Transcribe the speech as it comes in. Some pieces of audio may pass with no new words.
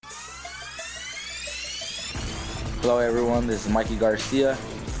Hello everyone, this is Mikey Garcia.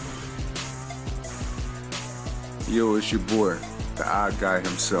 Yo, it's your boy, the odd guy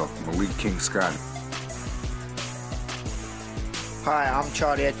himself, Malik King Scott. Hi, I'm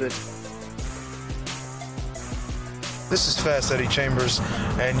Charlie Edwards. This is Fast Eddie Chambers,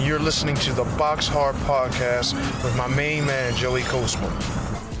 and you're listening to the Box Hard Podcast with my main man, Joey Coastman.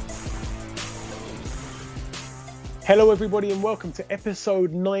 Hello, everybody, and welcome to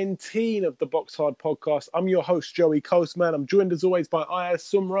episode 19 of the Box Hard Podcast. I'm your host, Joey Coastman. I'm joined, as always, by Ayaz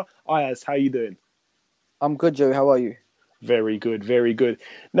Sumra. Ayaz, how you doing? I'm good, Joey. How are you? Very good, very good.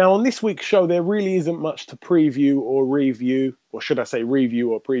 Now, on this week's show, there really isn't much to preview or review, or should I say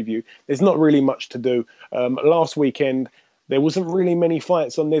review or preview. There's not really much to do. Last weekend, there wasn't really many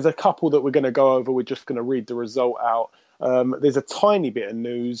fights on. There's a couple that we're going to go over. We're just going to read the result out. There's a tiny bit of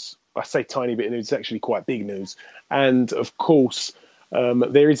news. I say tiny bit of news, it's actually quite big news. And, of course,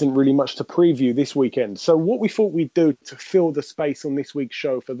 there isn't really much to preview this weekend. So what we thought we'd do to fill the space on this week's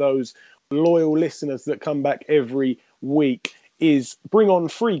show for those loyal listeners that come back every week is bring on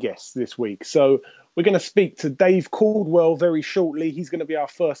three guests this week. So we're going to speak to Dave Caldwell very shortly. He's going to be our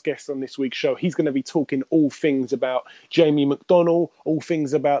first guest on this week's show. He's going to be talking all things about Jamie McDonnell, all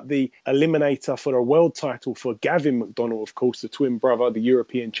things about the eliminator for a world title for Gavin McDonnell, of course, the twin brother, the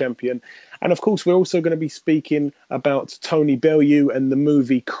European champion. And of course, we're also going to be speaking about Tony Bellew and the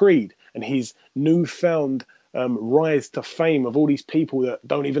movie Creed and his newfound rise to fame of all these people that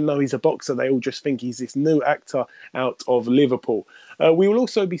don't even know he's a boxer. They all just think he's this new actor out of Liverpool. We will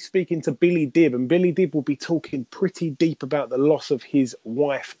also be speaking to Billy Dibb, and Billy Dibb will be talking pretty deep about the loss of his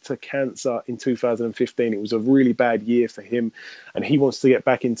wife to cancer in 2015. It was a really bad year for him, and he wants to get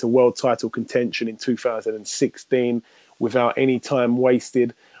back into world title contention in 2016 without any time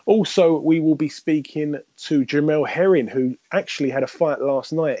wasted. Also, we will be speaking to Jamel Herring, who actually had a fight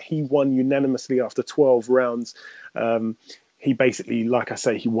last night. He won unanimously after 12 rounds. He basically, like I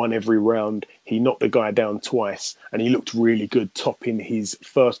say, he won every round. He knocked the guy down twice, and he looked really good, topping his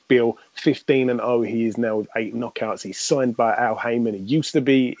first bill, 15-0. He is now with 8 knockouts. He's signed by Al Heyman. He used to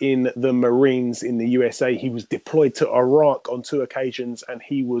be in the Marines in the USA. He was deployed to Iraq on 2 occasions, and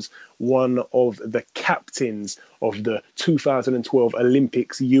he was one of the captains of the 2012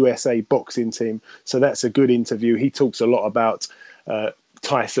 Olympics USA boxing team. So that's a good interview. He talks a lot about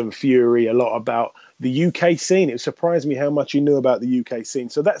Tyson Fury, a lot about the UK scene. It surprised me how much you knew about the UK scene.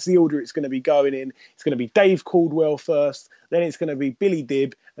 So that's the order it's going to be going in. It's going to be Dave Caldwell first, then it's going to be Billy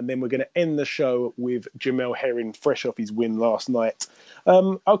Dibb, and then we're going to end the show with Jamel Herring, fresh off his win last night.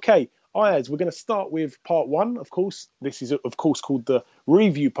 Okay, Ayaz, we're going to start with part one, of course. This is, of course, called the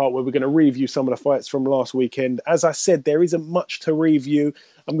review part, where we're going to review some of the fights from last weekend. As I said, there isn't much to review.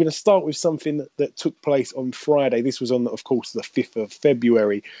 I'm going to start with something that took place on Friday. This was on, of course, the 5th of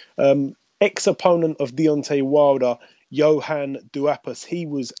February. Ex-opponent of Deontay Wilder, Johann Duhaupas, he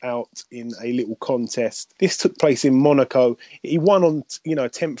was out in a little contest. This took place in Monaco. He won on,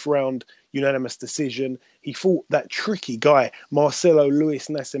 10th round unanimous decision. He fought that tricky guy, Marcelo Luis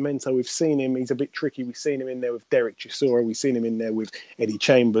Nascimento. We've seen him. He's a bit tricky. We've seen him in there with Derek Chisora. We've seen him in there with Eddie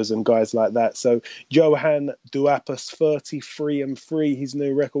Chambers and guys like that. So Johann Duhaupas, 33-3, his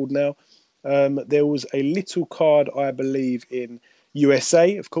new record now. There was a little card, I believe, in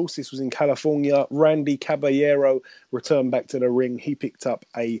USA. Of course, this was in California. Randy Caballero returned back to the ring. He picked up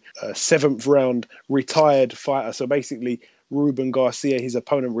a 7th round retired fighter. So basically, Ruben Garcia, his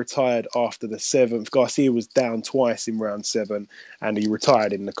opponent, retired after the 7th. Garcia was down twice in round 7 and he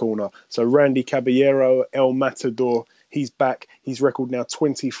retired in the corner. So Randy Caballero, El Matador, he's back. His record now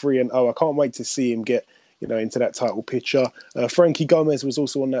 23-0. I can't wait to see him get into that title picture. Frankie Gomez was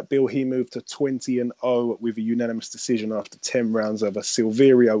also on that bill. He moved to 20-0 with a unanimous decision after 10 rounds over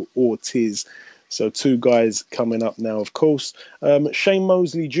Silverio Ortiz. So 2 guys coming up now, of course. Shane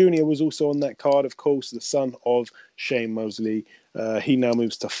Mosley Jr. was also on that card, of course, the son of Shane Mosley. He now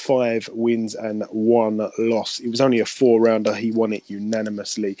moves to 5 wins and 1 loss. It was only a 4-rounder. He won it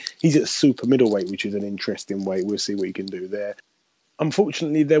unanimously. He's at super middleweight, which is an interesting weight. We'll see what he can do there.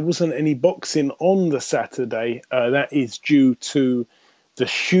 Unfortunately, there wasn't any boxing on the Saturday. That is due to the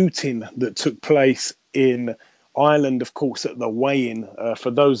shooting that took place in Ireland, of course, at the weigh-in. For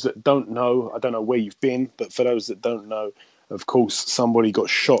those that don't know, I don't know where you've been, but for those that don't know, of course, somebody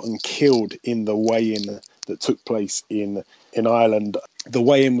got shot and killed in the weigh-in that took place in Ireland. The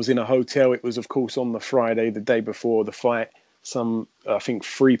weigh-in was in a hotel. It was, of course, on the Friday, the day before the fight. I think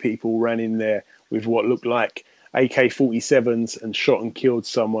 3 people ran in there with what looked like AK-47s and shot and killed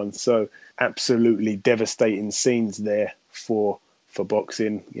someone. So absolutely devastating scenes there for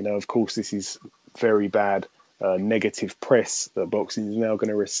boxing. Of course, this is very bad negative press that boxing is now going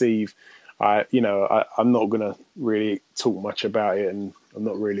to receive I'm not going to really talk much about it, and I'm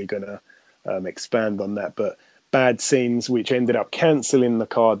not really going to expand on that. But bad scenes, which ended up cancelling the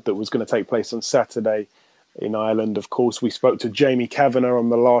card that was going to take place on Saturday in Ireland. Of course, we spoke to Jamie Kavanagh on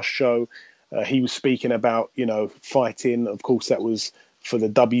the last show. He was speaking about, fighting. Of course, that was for the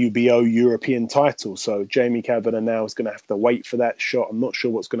WBO European title. So Jamie Kavanagh now is going to have to wait for that shot. I'm not sure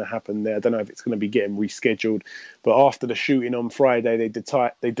what's going to happen there. I don't know if it's going to be getting rescheduled. But after the shooting on Friday,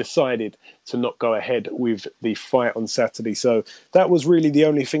 they decided to not go ahead with the fight on Saturday. So that was really the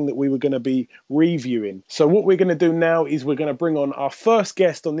only thing that we were going to be reviewing. So what we're going to do now is we're going to bring on our first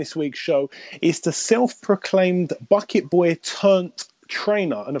guest on this week's show. It's the self-proclaimed bucket boy turned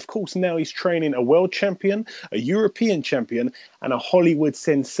trainer, and of course now he's training a world champion, a European champion, and a Hollywood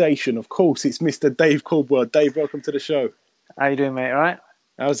sensation. Of course, it's Mr. Dave Caldwell. Dave, welcome to the show. How you doing, mate? All right?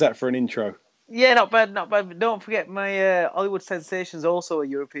 How's that for an intro? Yeah, not bad. But don't forget my Hollywood sensation's also a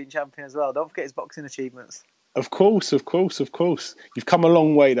European champion as well. Don't forget his boxing achievements. Of course. You've come a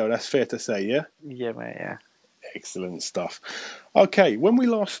long way, though. That's fair to say, yeah? Yeah, mate, yeah. Excellent stuff. Okay, when we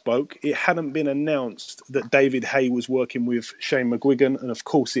last spoke, it hadn't been announced that David Haye was working with Shane McGuigan, and of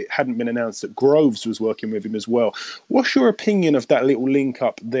course it hadn't been announced that Groves was working with him as well. What's your opinion of that little link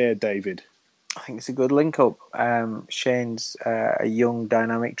up there, David? I think it's a good link up. Shane's a young,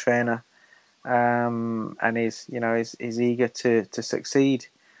 dynamic trainer, and he's eager to succeed.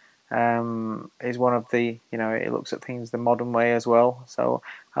 Is one of the, it looks at things the modern way as well. So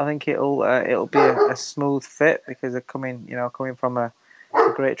I think it'll be a smooth fit because they're coming from a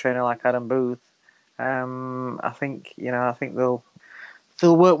great trainer like Adam Booth. I think they'll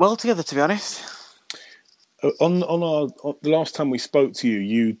work well together, to be honest. On the last time we spoke to you,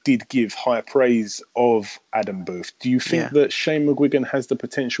 you did give high praise of Adam Booth. Do you think that Shane McGuigan has the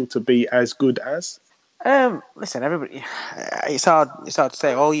potential to be as good as? Listen, everybody. It's hard to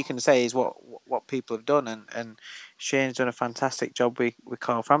say. All you can say is what people have done, and Shane's done a fantastic job with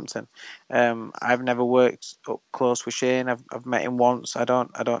Carl Frampton. I've never worked up close with Shane. I've met him once. I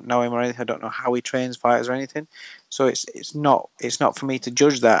don't know him or anything. I don't know how he trains fighters or anything. So it's not for me to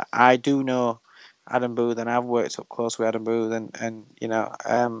judge that. I do know Adam Booth, and I've worked up close with Adam Booth, and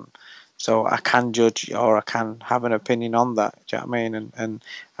so I can judge or I can have an opinion on that. Do you know what I mean? And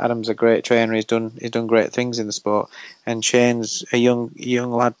Adam's a great trainer. He's done great things in the sport. And Shane's a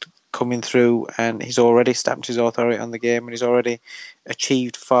young lad coming through, and he's already stamped his authority on the game, and he's already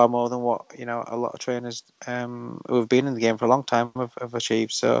achieved far more than what a lot of trainers who have been in the game for a long time have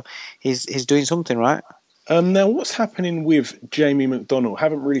achieved. So he's doing something right. Now, what's happening with Jamie McDonnell?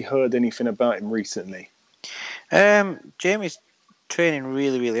 Haven't really heard anything about him recently. Jamie's training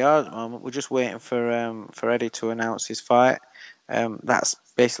really, really hard at the moment. We're just waiting for Eddie to announce his fight. That's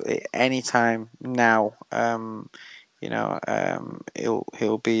basically any time now.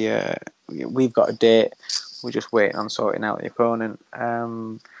 He'll be. We've got a date. We're just waiting on sorting out the opponent.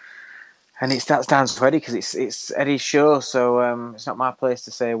 And that's down to Eddie because it's Eddie's show. So it's not my place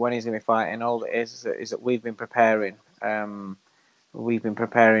to say when he's going to be fighting. All it is that we've been preparing.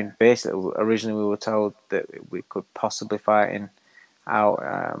 Basically, originally we were told that we could possibly fight in out.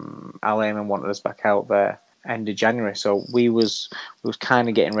 Al Heyman wanted us back out there end of January, so we was kind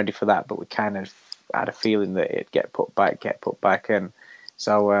of getting ready for that, but we kind of had a feeling that it'd get put back, and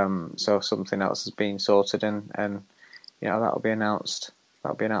so something else has been sorted, and that'll be announced.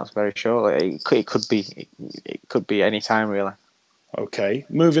 That'll be announced very shortly. It could be any time really. Okay,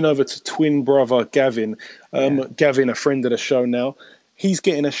 moving over to twin brother Gavin. Gavin, a friend of the show now, he's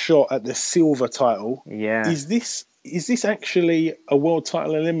getting a shot at the silver title. Yeah. Is this actually a world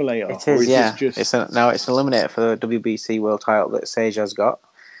title eliminator? It is, yeah. It's an eliminator for the WBC world title that Sage has got.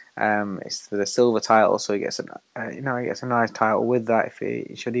 It's for the silver title, so he gets a nice title with that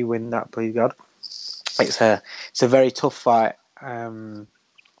should he win that, please God. It's a very tough fight.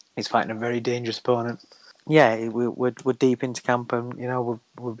 He's fighting a very dangerous opponent. Yeah, we're deep into camp, and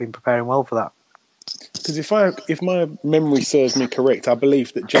we've been preparing well for that. Because if my memory serves me correct, I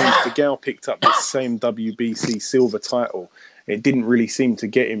believe that James DeGale picked up the same WBC silver title. It didn't really seem to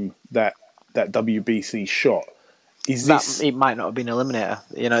get him that WBC shot. It might not have been eliminator.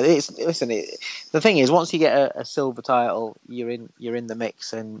 The thing is, once you get a silver title, you're in the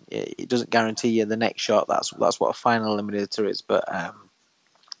mix, and it doesn't guarantee you the next shot. That's what a final eliminator is. But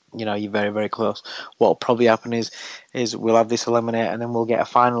you're very, very close. What'll probably happen is we'll have this eliminator, and then we'll get a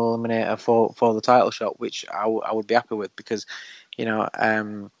final eliminator for the title shot, which I would be happy with, because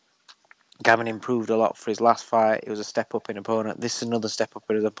Gavin improved a lot for his last fight. It was a step up in opponent. This is another step up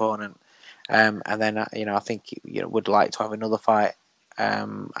in his opponent. And then I think would like to have another fight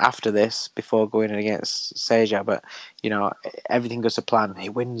after this before going in against Seja. But everything goes to plan. He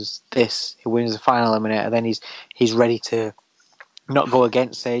wins this. He wins the final eliminator. Then he's ready to not go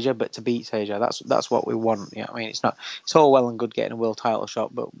against Seja, but to beat Seja. That's what we want. I mean, it's all well and good getting a world title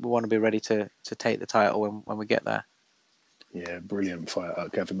shot, but we want to be ready to take the title when we get there. Yeah, brilliant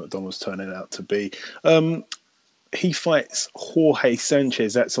fight Gavin McDonald's turning out to be. He fights Jorge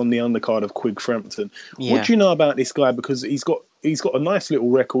Sanchez. That's on the undercard of Quigg Frampton. Yeah. What do you know about this guy? Because he's got a nice little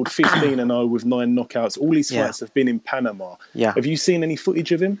record, 15-0 with 9 knockouts. All his fights have been in Panama. Yeah. Have you seen any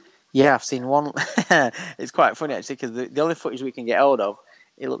footage of him? Yeah, I've seen one. It's quite funny actually because the only footage we can get hold of,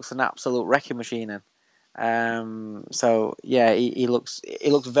 it looks an absolute wrecking machine in. So yeah, he looks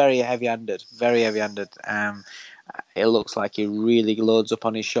very heavy-handed, very heavy-handed. It looks like he really loads up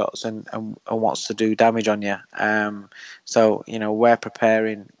on his shots and wants to do damage on you. So we're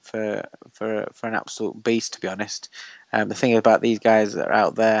preparing for an absolute beast, to be honest. The thing about these guys that are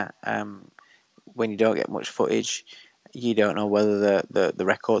out there, when you don't get much footage, you don't know whether the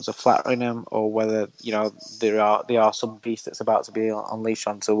records are flattering them or whether they are some beast that's about to be unleashed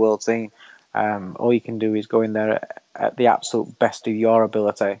onto the world scene. All you can do is go in there at the absolute best of your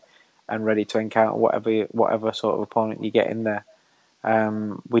ability and ready to encounter whatever sort of opponent you get in there.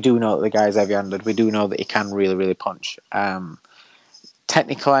 We do know that the guy's heavy-handed. We do know that he can really, really punch.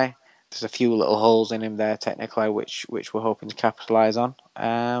 Technically, there's a few little holes in him there, technically, which we're hoping to capitalise on.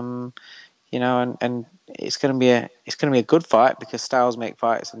 And it's going to be a good fight because styles make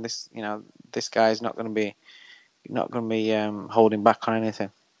fights, and this guy's not going to be holding back on anything.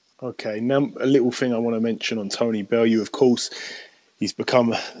 Okay, now a little thing I want to mention on Tony Bellew. Of course, he's become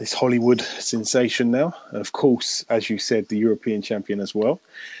this Hollywood sensation now. And of course, as you said, the European champion as well.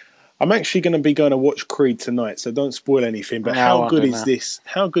 I'm actually going to be going to watch Creed tonight, so don't spoil anything. But how good is this?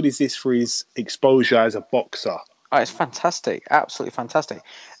 How good is this for his exposure as a boxer? Oh, it's fantastic, absolutely fantastic.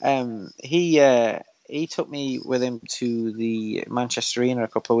 He took me with him to the Manchester Arena a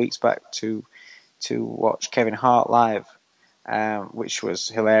couple of weeks back to watch Kevin Hart live, which was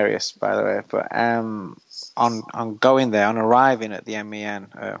hilarious, by the way. But on going there, on arriving at the MEN,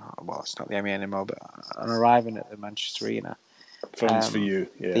 well, it's not the MEN anymore, but on arriving at the Manchester Arena, Funds for you,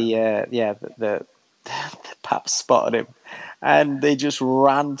 yeah. The Paps spotted him, and they just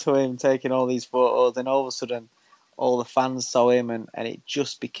ran to him, taking all these photos. And all of a sudden, all the fans saw him, and it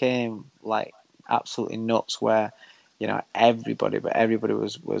just became like absolutely nuts. Where everybody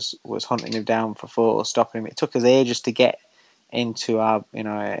was hunting him down for photos, stopping him. It took us ages to get into our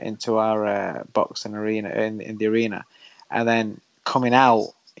boxing arena in the arena, and then coming out,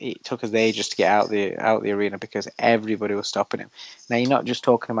 it took us ages to get out the arena because everybody was stopping him. Now you're not just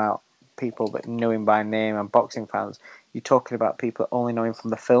talking about people that know him by name and boxing fans. You're talking about people that only know him from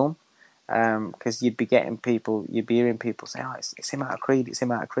the film, because you'd be hearing people say, "Oh, it's him out of Creed, it's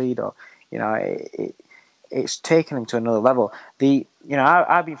him out of Creed," or it's taken him to another level.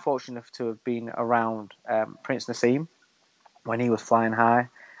 I've been fortunate enough to have been around Prince Naseem when he was flying high,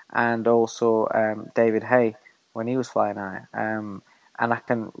 and also David Haye when he was flying high. And I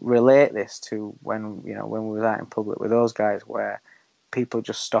can relate this to when we were out in public with those guys, where people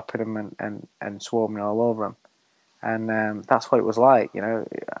just stopping them and swarming all over them, and that's what it was like. I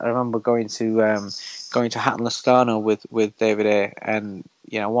remember going to Hatton Lascano with David Haye, and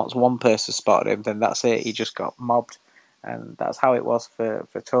once one person spotted him, then that's it. He just got mobbed, and that's how it was for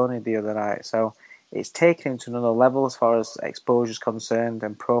Tony the other night. So it's taken him to another level as far as exposure is concerned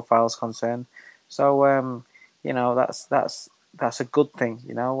and profiles concerned. So that's a good thing.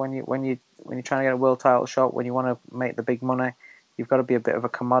 When you're trying to get a world title shot, when you want to make the big money, you've got to be a bit of a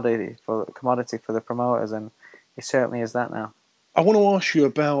commodity for the promoters, and it certainly is that now. I want to ask you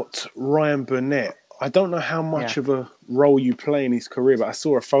about Ryan Burnett. I don't know how much of a role you play in his career, but I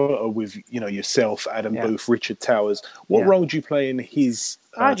saw a photo with yourself, Adam Booth, Richard Towers. What role do you play in his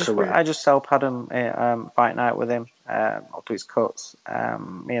career? I just help Adam fight night with him. I'll do his cuts.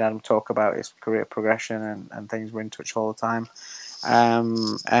 Me and Adam talk about his career progression and things. We're in touch all the time.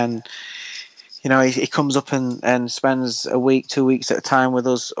 And he comes up and spends a week, 2 weeks at a time with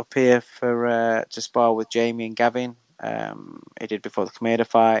us up here to spar with Jamie and Gavin. He did before the Kameda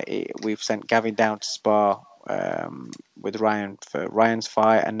fight. We've sent Gavin down to spar with Ryan for Ryan's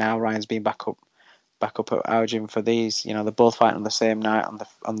fight, and now Ryan's been back up at our gym for these. They're both fighting on the same night on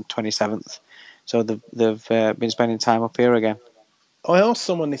the 27th. So they've been spending time up here again. I asked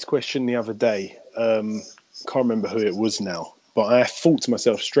someone this question the other day. Can't remember who it was now, but I thought to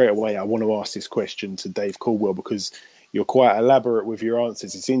myself straight away, I want to ask this question to Dave Caldwell because you're quite elaborate with your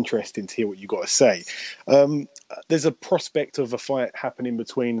answers. It's interesting to hear what you've got to say. There's a prospect of a fight happening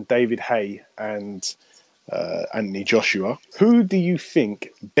between David Haye and Anthony Joshua. Who do you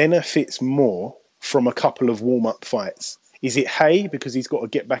think benefits more from a couple of warm-up fights? Is it Hay because he's got to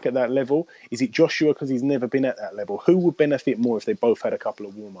get back at that level? Is it Joshua because he's never been at that level? Who would benefit more if they both had a couple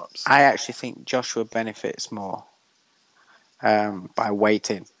of warm-ups? I actually think Joshua benefits more by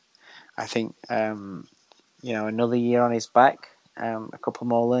waiting. I think, another year on his back, a couple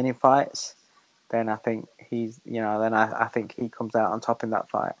more learning fights, then I think I think he comes out on top in that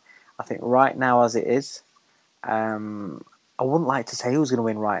fight. I think right now as it is, I wouldn't like to say who's going to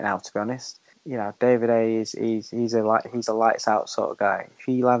win right now, to be honest. David A he's a lights out sort of guy. If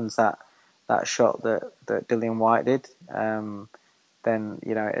he lands that shot that Dillian Whyte did, then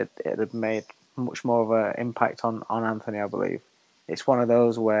it had made much more of an impact on Anthony, I believe. It's one of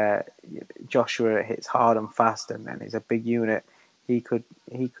those where Joshua hits hard and fast, and he's a big unit. He could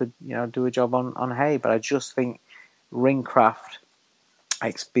do a job on Hay, but I just think ringcraft,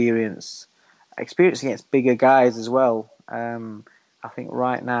 experience against bigger guys as well. I think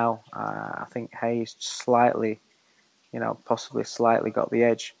right now, I think Hayes slightly, possibly slightly got the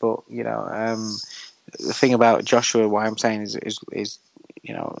edge. But the thing about Joshua, why I'm saying is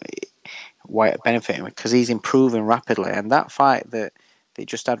why it benefited him, because he's improving rapidly. And that fight that they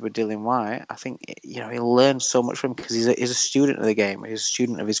just had with Dillian Whyte, I think he'll learn so much from him because he's a student of the game. He's a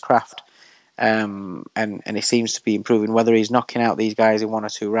student of his craft, and he seems to be improving. Whether he's knocking out these guys in 1 or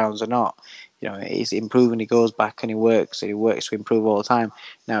 2 rounds or not, he's improving. He goes back and he works to improve all the time.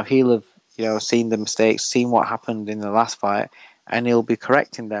 Now he'll have seen the mistakes, seen what happened in the last fight, and he'll be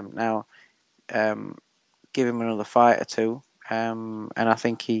correcting them. Now give him another fight or two, and I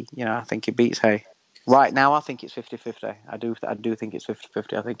think he beats Hay. Right now, I think it's 50-50. I do think it's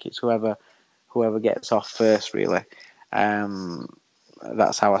 50-50. I think it's whoever gets off first, really.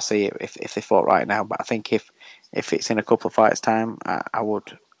 That's how I see it. If they fought right now, but I think if it's in a couple of fights' time, I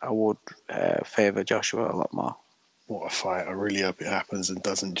would favour Joshua a lot more. What a fight! I really hope it happens and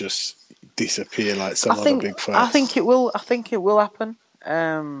doesn't just disappear like some other big fights. I think it will. I think it will happen.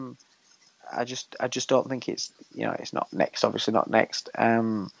 I just don't think it's it's not next. Obviously not next.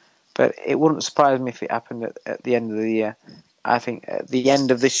 But it wouldn't surprise me if it happened at the end of the year. I think at the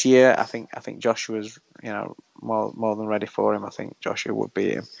end of this year, I think Joshua's more than ready for him. I think Joshua would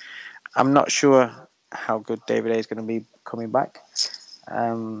beat him. I'm not sure how good David A is going to be coming back.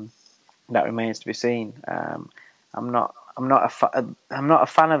 That remains to be seen. I'm not a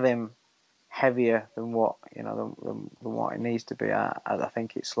fan of him heavier than what than what it needs to be. I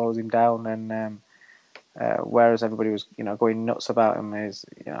think it slows him down, and whereas everybody was going nuts about him in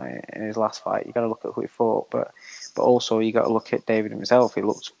his last fight, you got to look at who he fought, but also you got to look at David himself. He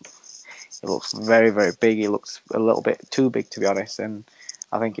looks very, very big. He looks a little bit too big, to be honest, and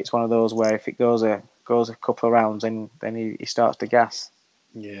I think it's one of those where if it goes a couple of rounds, then he starts to gas.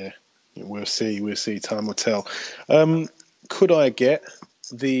 Yeah, we'll see. Time will tell. Could I get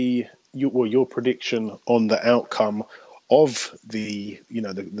your prediction on the outcome of the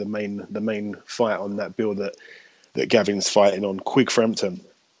main fight on that bill that Gavin's fighting on, Quigg Frampton? Do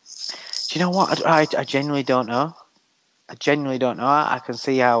you know what? I genuinely don't know. I can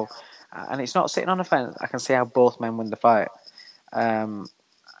see how, and it's not sitting on the fence. I can see how both men win the fight. I've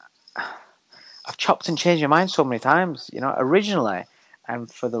chopped and changed my mind so many times. Originally, and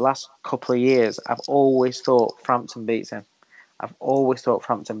for the last couple of years, I've always thought Frampton beats him.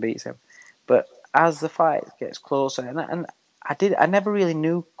 But as the fight gets closer, and I never really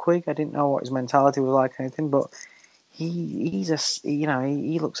knew Quigg. I didn't know what his mentality was like or anything, but he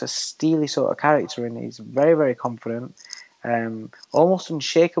looks a steely sort of character, and he's very, very confident, almost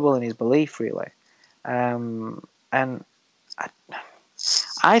unshakable in his belief, really. And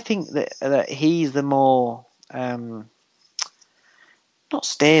I think that he's the more not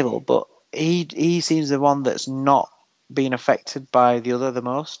stable, but he seems the one that's not being affected by the other the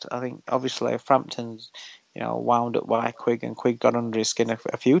most. I think obviously Frampton's wound up by Quigg, and Quigg got under his skin a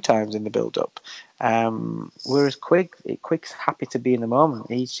few times in the build-up. Whereas Quigg's happy to be in the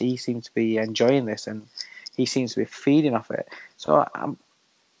moment. He seems to be enjoying this, and he seems to be feeding off it. So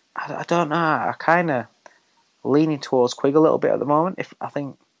I don't know. I kind of leaning towards Quigg a little bit at the moment. I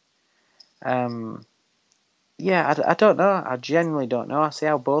don't know. I genuinely don't know. I see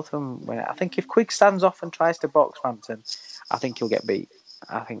how both of them win it. I think if Quigg stands off and tries to box Frampton, I think he'll get beat.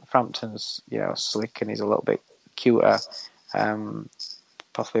 I think Frampton's slick, and he's a little bit cuter,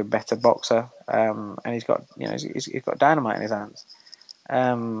 possibly a better boxer, and he's got he's got dynamite in his hands.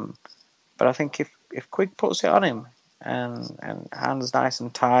 But I think if Quigg puts it on him and hands nice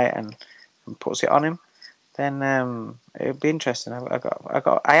and tight and puts it on him, then it'll be interesting.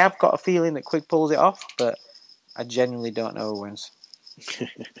 I have got a feeling that Quigg pulls it off, but I genuinely don't know who wins.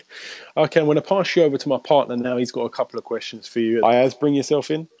 Okay, I'm going to pass you over to my partner now. He's got a couple of questions for you. Ayaz, bring yourself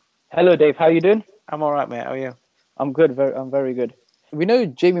in. Hello, Dave. How you doing? I'm all right, mate. How are you? I'm good. I'm very good. We know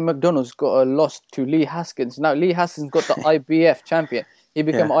Jamie McDonald's got a loss to Lee Haskins. Now Lee Haskins got the IBF champion. He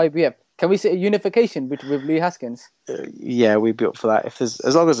became IBF. Can we see a unification with Lee Haskins? Yeah, we'd be up for that. If there's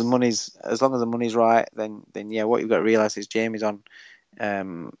as long as the money's right, then yeah, what you've got to realise is Jamie's on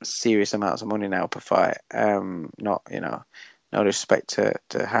serious amounts of money now per fight. Not no disrespect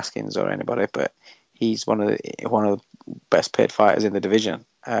to Haskins or anybody, but he's one of the best paid fighters in the division.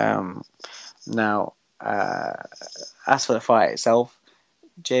 Now, as for the fight itself,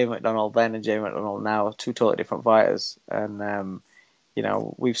 Jamie McDonald then and Jamie McDonald now are two totally different fighters, and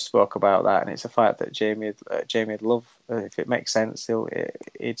we've spoke about that, and it's a fight that Jamie'd love. If it makes sense,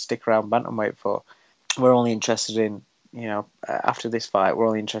 he'd stick around bantamweight for. We're only interested in, after this fight, we're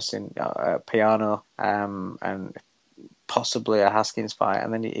only interested in Piano and possibly a Haskins fight,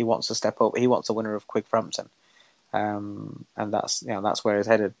 and then he wants to step up. He wants a winner of Quick Frampton, and that's where he's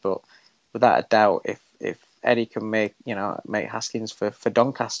headed. But without a doubt, if Eddie can make Haskins for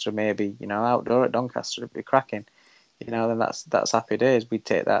Doncaster, maybe outdoor at Doncaster, it'd be cracking. Then that's happy days. We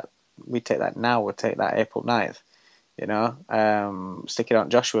take that now. We'd take that April 9th. Stick it on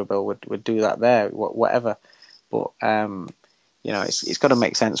Joshua Bill. Would do that there. Whatever. But it's got to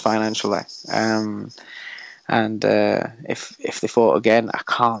make sense financially. And if they fought again, I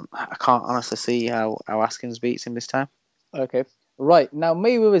can't honestly see how Haskins beats him this time. Okay. Right. Now,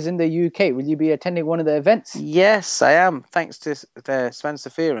 Mayweather's in the UK. Will you be attending one of the events? Yes, I am. Thanks to Spencer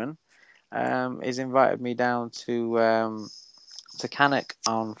Fearon. He's invited me down to Cannock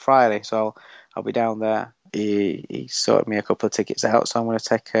on Friday, so I'll be down there. He sorted me a couple of tickets out, so I'm going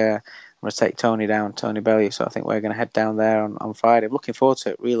to take Tony down, Tony Bellew. So I think we're going to head down there on Friday. I'm looking forward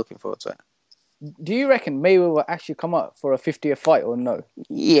to it. Really looking forward to it. Do you reckon Mayweather will actually come up for a 50th fight or no?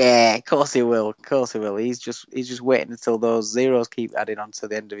 Yeah, of course he will. Of course he will. He's just waiting until those zeros keep adding on to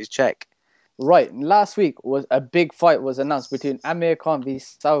the end of his check. Right. Last week was a big fight was announced between Amir Khan v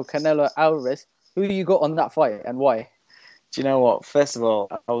Saul Canelo Alvarez. Who do you got on that fight and why? Do you know what? First of all,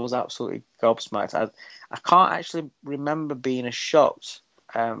 I was absolutely gobsmacked. I can't actually remember being as shocked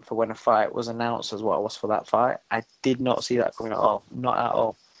for when a fight was announced as what I was for that fight. I did not see that coming at all. Not at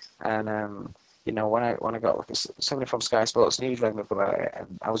all. And when I got somebody from Sky Sports News rang me about it,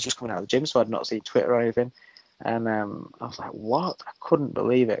 and I was just coming out of the gym, so I'd not seen Twitter or anything. And I was like, what? I couldn't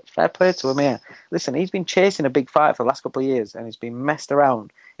believe it. Fair play to him here. Listen, he's been chasing a big fight for the last couple of years, and he's been messed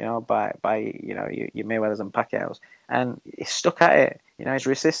around, by your Mayweathers and Pacquiaos, and he's stuck at it. He's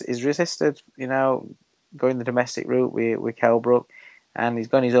resisted, going the domestic route with Kell Brook, and he's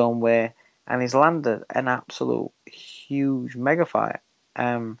gone his own way, and he's landed an absolute huge mega fight.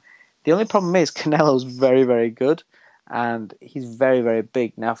 The only problem is Canelo's very, very good, and he's very, very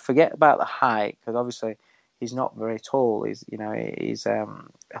big. Now, forget about the height, because obviously he's not very tall. He's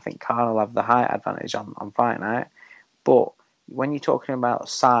I think Khan will have the height advantage on fight night. But when you're talking about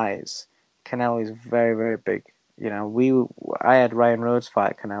size, Canelo is very, very big. I had Ryan Rhodes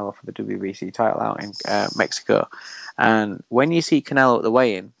fight Canelo for the WBC title out in Mexico, and when you see Canelo at the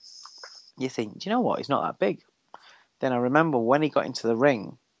weigh-in, you think, do you know what? He's not that big. Then I remember when he got into the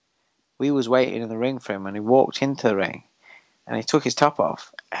ring, we was waiting in the ring for him, and he walked into the ring, and he took his top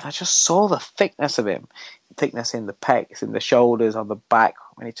off, and I just saw the thickness of him. Thickness in the pecs, in the shoulders, on the back.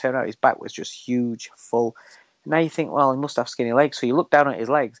 When he turned out, his back was just huge, full. And now you think, well, he must have skinny legs. So you look down at his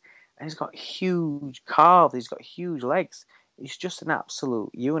legs, and he's got huge calves. He's got huge legs. He's just an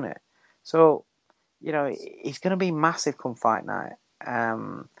absolute unit. So, he's going to be massive come fight night.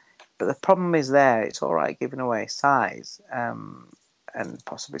 But the problem is there. It's all right giving away size, and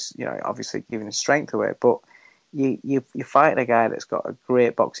possibly, obviously giving his strength away. But you fight a guy that's got a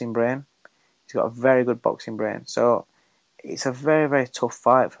great boxing brain. He's got a very good boxing brain. So it's a very, very tough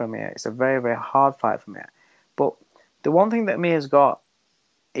fight for Amir. It's a very, very hard fight for Amir. But the one thing that Amir's got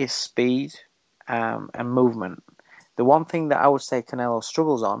is speed and movement. The one thing that I would say Canelo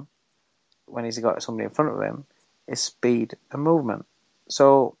struggles on when he's got somebody in front of him is speed and movement.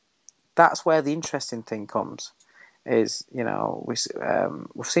 So that's where the interesting thing comes. Is, we've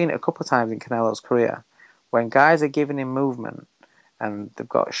seen it a couple of times in Canelo's career. When guys are giving him movement and they've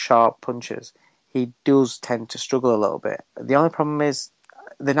got sharp punches, he does tend to struggle a little bit. The only problem is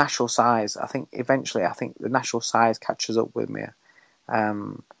the natural size. I think eventually the natural size catches up with me,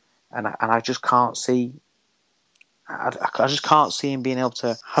 and I just can't see. I just can't see him being able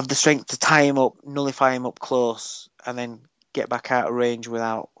to have the strength to tie him up, nullify him up close, and then get back out of range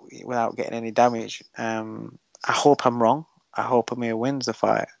without getting any damage. I hope I'm wrong. I hope Amir wins the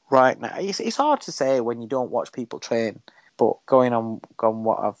fight. Right now, it's hard to say when you don't watch people train, But going on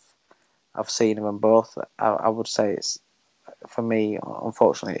what I've seen of them both, I would say it's, for me,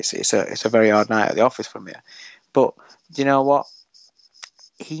 unfortunately, it's a very hard night at the office for me. But do you know what?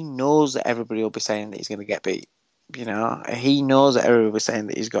 He knows that everybody will be saying that he's going to get beat. You know, he knows that everybody will be saying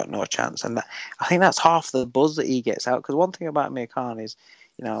that he's got no chance, and I think that's half the buzz that he gets out. Because one thing about Amir Khan is,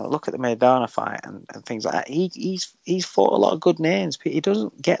 you know, look at the Maidana fight and things like that. He's fought a lot of good names, but he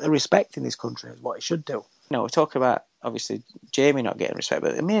doesn't get the respect in this country as what he should do. You know, we're talking about obviously Jamie not getting respect,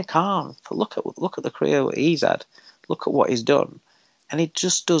 but Amir Khan, look at the career that he's had, look at what he's done, and he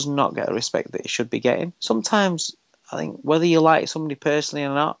just does not get the respect that he should be getting. Sometimes I think whether you like somebody personally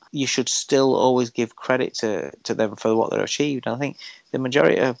or not, you should still always give credit to them for what they've achieved. And I think the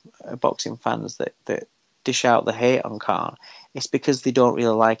majority of boxing fans that dish out the hate on Khan, it's because they don't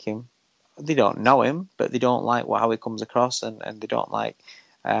really like him. They don't know him, but they don't like how he comes across, and they don't like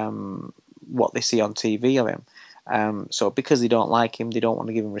what they see on TV of him. So because they don't like him, they don't want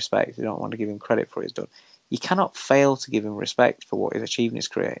to give him respect. They don't want to give him credit for what he's done. You cannot fail to give him respect for what he's achieved in his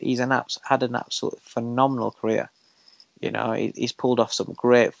career. He's had an absolute phenomenal career. You know, he's pulled off some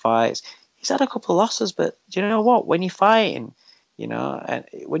great fights. He's had a couple of losses, but do you know what? When you're fighting, you know, and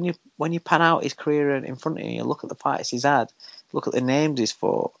when you pan out his career in front of you, look at the fights he's had, look at the names he's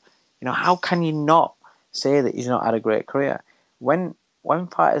fought. You know, how can you not say that he's not had a great career? When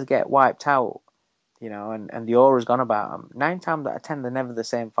fighters get wiped out, you know, and the aura's gone about them, 9 times out of 10 they're never the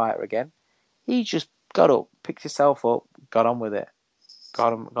same fighter again. He just got up, picked himself up, got on with it,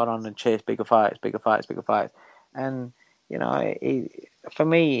 got on and chased bigger fights, and you know, for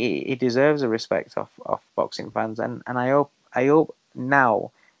me, he deserves the respect of boxing fans, and I hope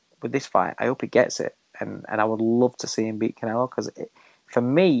now with this fight, I hope he gets it, and I would love to see him beat Canelo, because for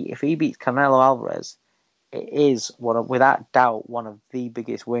me, if he beats Canelo Alvarez, it is without doubt one of the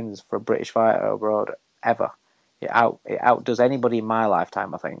biggest wins for a British fighter abroad ever. It outdoes anybody in my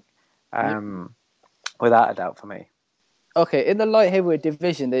lifetime, I think, without a doubt for me. Okay, in the light heavyweight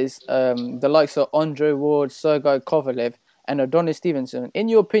division, there's the likes of Andre Ward, Sergey Kovalev, and Adonis Stevenson. In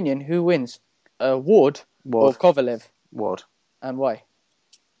your opinion, who wins, Ward or Kovalev? Ward. And why?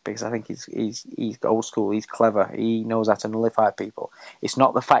 Because I think he's old school. He's clever. He knows how to nullify people. It's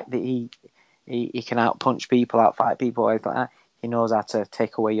not the fact that he can outpunch people, outfight people, or anything like that. He knows how to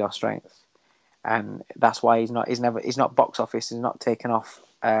take away your strengths, and that's why he's not box office. He's not taken off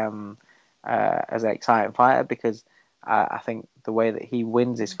as an exciting fighter, because I think the way that he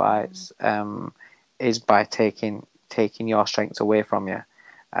wins his fights is by taking your strengths away from you.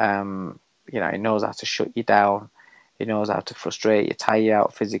 You know, he knows how to shut you down. He knows how to frustrate you, tire you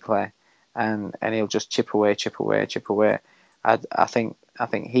out physically, and he'll just chip away. I think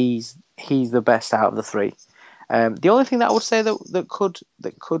he's the best out of the three. The only thing that I would say that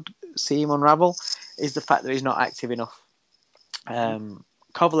could see him unravel is the fact that he's not active enough.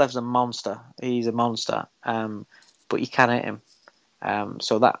 Kovalev's a monster. He's a monster. But you can hit him.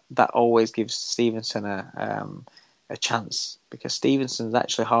 So that always gives Stevenson a chance, because Stevenson's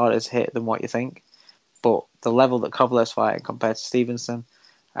actually harder to hit than what you think. But the level that Kovalev's fighting compared to Stevenson,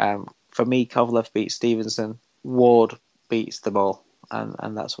 for me, Kovalev beats Stevenson, Ward beats them all,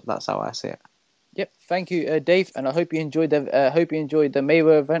 and that's how I see it. Yep, thank you, Dave, and I hope you enjoyed the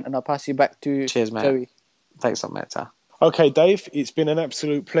Mayweather event, and I'll pass you back to Cheers, mate. Joey. Thanks a lot, mate. Okay, Dave, it's been an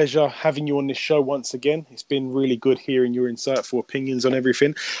absolute pleasure having you on this show once again. It's been really good hearing your insightful opinions on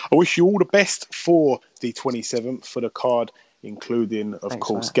everything. I wish you all the best for the 27th for the card, including, of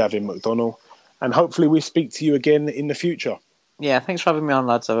course, mate, Gavin McDonnell. And hopefully we'll speak to you again in the future. Yeah, thanks for having me on,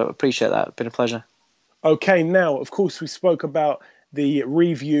 lads. I appreciate that. It's been a pleasure. Okay, now, of course, we spoke about the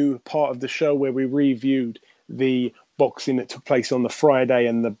review part of the show where we reviewed the boxing that took place on the Friday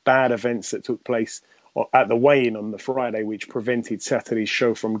and the bad events that took place at the weigh-in on the Friday, which prevented Saturday's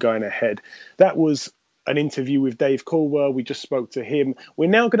show from going ahead. That was an interview with Dave Caldwell. We just spoke to him. We're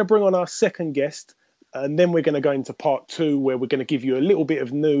now going to bring on our second guest, and then we're going to go into part 2, where we're going to give you a little bit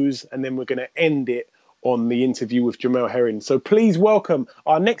of news, and then we're going to end it on the interview with Jamel Herring. So please welcome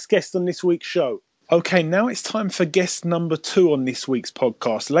our next guest on this week's show. Okay, now it's time for guest number 2 on this week's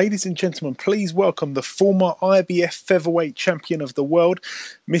podcast. Ladies and gentlemen, please welcome the former IBF featherweight champion of the world,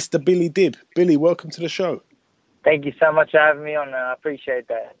 Mr. Billy Dibb. Billy, welcome to the show. Thank you so much for having me on. I appreciate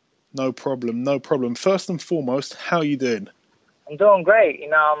that. No problem. First and foremost, how are you doing? I'm doing great. You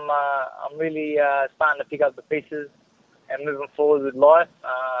know, I'm really starting to pick up the pieces and moving forward with life.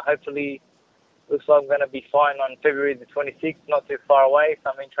 Hopefully, looks like I'm going to be fighting on February the 26th, not too far away.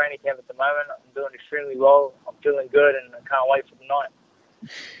 So I'm in training camp at the moment. I'm doing extremely well. I'm feeling good, and I can't wait for the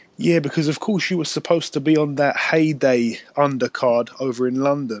night. Yeah, because of course you were supposed to be on that heyday undercard over in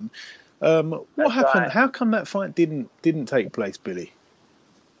London. What That's happened? right. How come that fight didn't take place, Billy?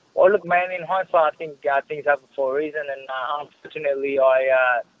 Well, look, man, in hindsight, I think things happen for a reason, and unfortunately,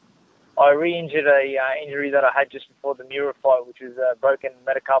 I re-injured a injury that I had just before the Mura fight, which was a broken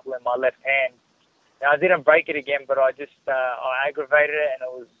metacarpal in my left hand. Now, I didn't break it again, but I just I aggravated it, and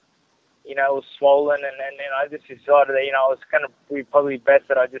it was, it was swollen, and I just decided that, it was going to be probably best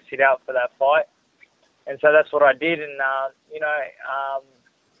that I just sit out for that fight. And so that's what I did, and,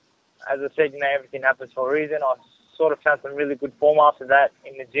 as I said, everything happens for a reason. I sort of found some really good form after that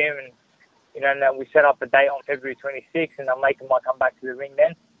in the gym, and, and we set up a date on February 26th, and I'm making my comeback to the ring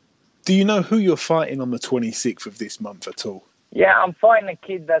then. Do you know who you're fighting on the 26th of this month at all? Yeah, I'm fighting a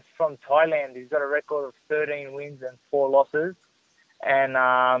kid that's from Thailand. He's got a record of 13 wins and 4 losses,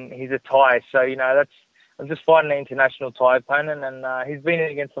 and he's a Thai. So, I'm just fighting an international Thai opponent, and he's been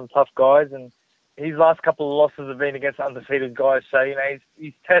against some tough guys, and his last couple of losses have been against undefeated guys. So,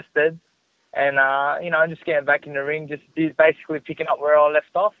 he's tested, and, I'm just getting back in the ring, just basically picking up where I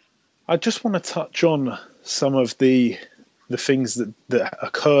left off. I just want to touch on some of the things that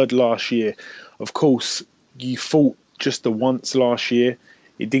occurred last year. Of course, you fought just the once last year.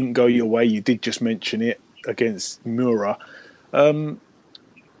 It didn't go your way. You did just mention it against Mura. Of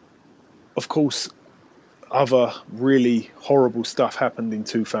course, other really horrible stuff happened in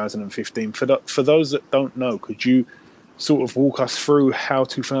 2015. For those that don't know, could you sort of walk us through how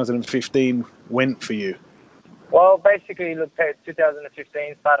 2015 went for you? Well, basically, look,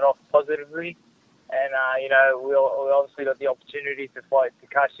 2015 started off positively. And, we obviously got the opportunity to fight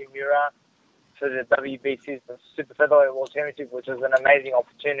Takashi Mura for the WBC Super Featherweight World Championship, which was an amazing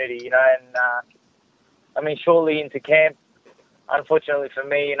opportunity, and, shortly into camp, unfortunately for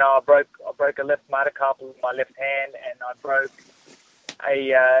me, I broke a left metacarpal in my left hand, and I broke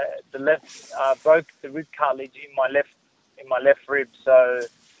broke the rib cartilage in my left rib. So,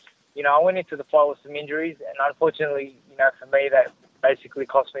 I went into the fight with some injuries, and unfortunately, for me, that basically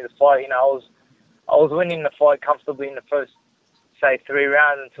cost me the fight. I was winning the fight comfortably in the first, say, 3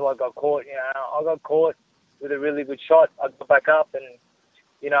 rounds until I got caught. I got caught with a really good shot. I got back up, and,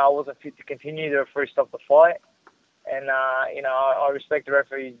 I wasn't fit to continue. The referee stopped the fight. And, I respect the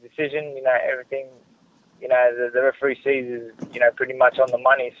referee's decision. Everything, the referee sees is, pretty much on the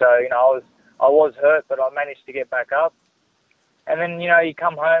money. So, I was hurt, but I managed to get back up. And then, you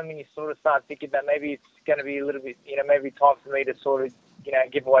come home and you sort of start thinking that maybe it's going to be a little bit, maybe time for me to sort of,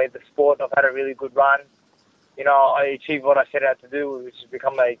 give away the sport. I've had a really good run. I achieved what I set out to do, which is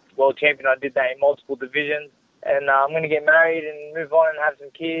become a world champion. I did that in multiple divisions. And I'm going to get married and move on and have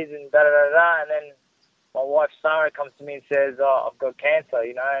some kids and da-da-da-da. And then my wife, Sarah, comes to me and says, I've got cancer,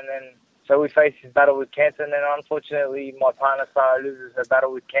 and then so we face this battle with cancer. And then unfortunately, my partner, Sarah, loses her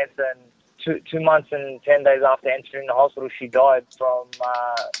battle with cancer. And 2 months and 10 days after entering the hospital, she died from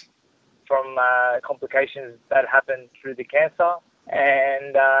complications that happened through the cancer.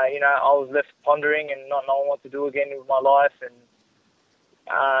 And, I was left pondering and not knowing what to do again with my life. And,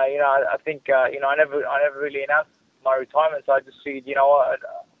 I think, I never really announced my retirement. So I just figured,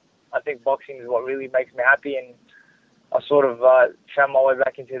 I think boxing is what really makes me happy. And I sort of found my way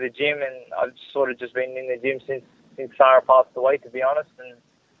back into the gym, and I've sort of just been in the gym since Sarah passed away, to be honest. And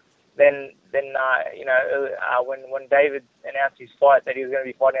then when David announced his fight, that he was going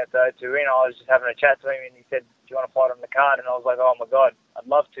to be fighting at the O2 Arena, I was just having a chat to him, and he said, "Do you want to fight on the card?" And I was like, "Oh my God, I'd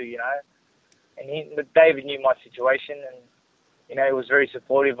love to, And David knew my situation, and he was very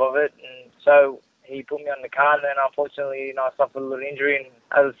supportive of it, and so he put me on the card. And then unfortunately, I suffered a little injury, and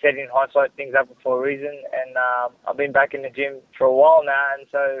as I said, in hindsight, things happen for a reason. And I've been back in the gym for a while now, and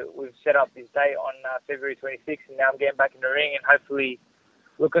so we've set up this date on February 26th, and now I'm getting back in the ring, and hopefully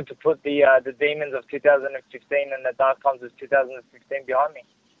looking to put the demons of 2015 and the dark times of 2015 behind me.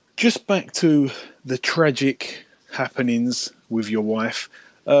 Just back to the tragic happenings with your wife.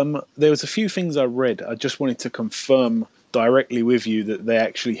 There was a few things I read. I just wanted to confirm directly with you that they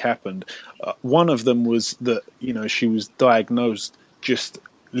actually happened. One of them was that, she was diagnosed just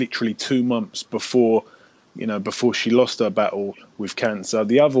literally 2 months before she lost her battle with cancer.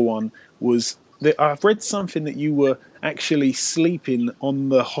 The other one was that I've read something that you were actually sleeping on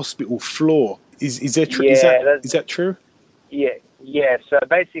the hospital floor. Is that true? Yeah, is that true? Yeah. So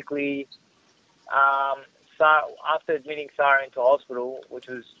basically, after admitting Sarah into hospital, which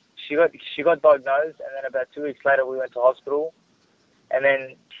was she got diagnosed, and then about 2 weeks later we went to hospital, and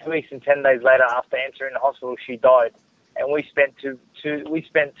then 2 weeks and 10 days later after entering the hospital, she died, and we spent 2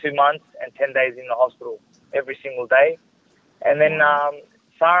 months and 10 days in the hospital every single day, and then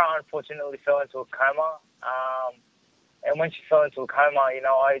Sarah unfortunately fell into a coma, and when she fell into a coma,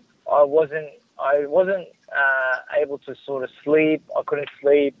 I wasn't able to sort of sleep. I couldn't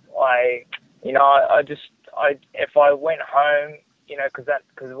sleep. If I went home,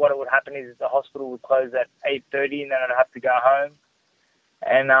 because what would happen is the hospital would close at 8:30, and then I'd have to go home.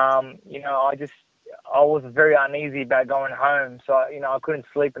 And I was very uneasy about going home, so I couldn't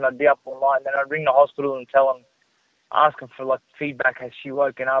sleep, and I'd be up all night. And then I'd ring the hospital and ask them for like feedback. Has she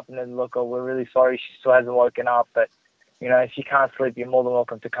woken up? And then look, we're really sorry, she still hasn't woken up, but if you can't sleep, you're more than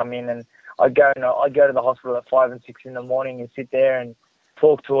welcome to come in. And I'd go to the hospital at 5 and 6 in the morning and sit there and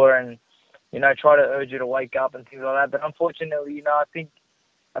talk to her and try to urge her to wake up and things like that. But unfortunately, I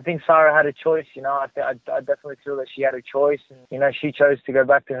think Sarah had a choice. I definitely feel that she had a choice, and she chose to go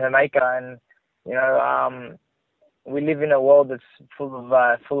back to her maker. And we live in a world that's full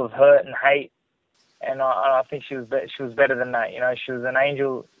of hurt and hate. And I think she was better than that. She was an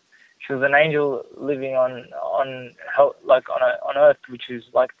angel. She was an angel living on earth, which is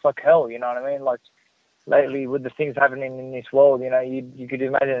like hell. You know what I mean? Like lately, with the things happening in this world, you could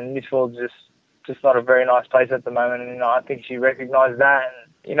imagine this world's just not a very nice place at the moment. And I think she recognised that.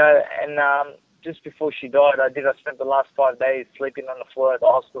 And just before she died, I spent the last 5 days sleeping on the floor at the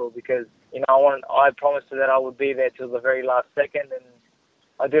hospital because I promised her that I would be there till the very last second, and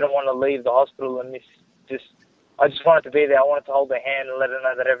I didn't want to leave the hospital and I just wanted to be there. I wanted to hold her hand and let her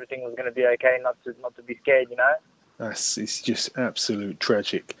know that everything was going to be okay, not to be scared, It's just absolute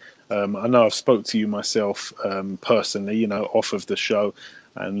tragic. I know I've spoke to you myself personally, off of the show,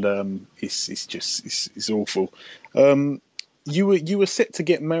 and it's awful. You were set to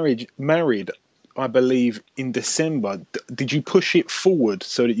get married, I believe, in December. Did you push it forward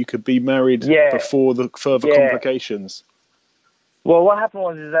so that you could be married before the further complications? Well, what happened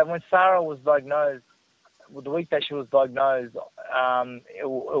was that when Sarah was diagnosed, the week that she was diagnosed,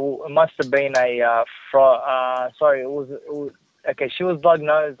 it must have been she was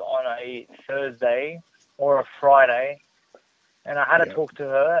diagnosed on a Thursday or a Friday, and I had to talk to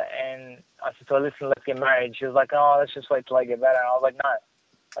her, and I said to her, listen, let's get married. She was like, oh, let's just wait till I get better. And I was like, no,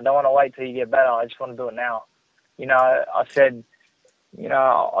 I don't want to wait till you get better. I just want to do it now. I said,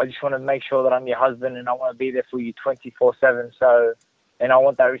 I just want to make sure that I'm your husband, and I want to be there for you 24/7. So, and I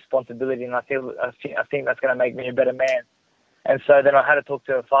want that responsibility, and I think that's going to make me a better man. And so then I had to talk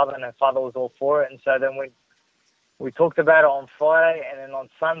to her father, and her father was all for it. And so then we talked about it on Friday, and then on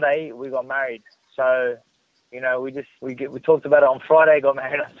Sunday we got married. So, we talked about it on Friday, got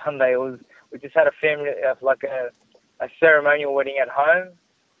married on Sunday. We just had a family a ceremonial wedding at home.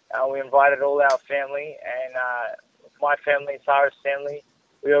 We invited all our family and my family, Sarah's family.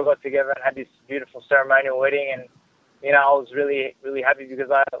 We all got together and had this beautiful ceremonial wedding, and I was really, really happy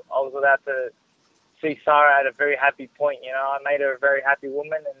because I was allowed to see Sarah at a very happy point. I made her a very happy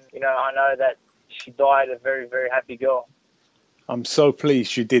woman, and I know that she died a very, very happy girl. I'm so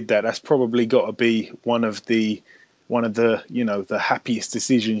pleased you did that. That's probably got to be one of the the happiest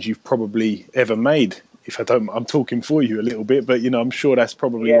decisions you've probably ever made. I'm talking for you a little bit, but I'm sure that's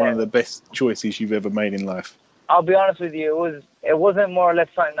probably one of the best choices you've ever made in life. I'll be honest with you, it wasn't more or less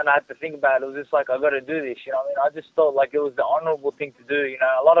something that I had to think about. It was just like, I got to do this, I just thought like it was the honourable thing to do,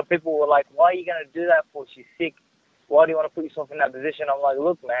 A lot of people were like, why are you going to do that for? She's sick. Why do you want to put yourself in that position? I'm like,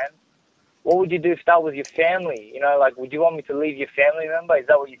 look, man, what would you do if that was your family? Would you want me to leave your family member? Is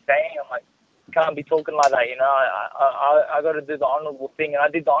that what you're saying? I'm like, you can't be talking like that, I got to do the honourable thing, and I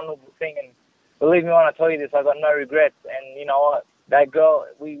did the honourable thing, and believe me when I tell you this, I got no regrets. And you know what? That girl,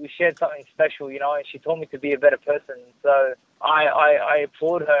 we shared something special, and she taught me to be a better person. So I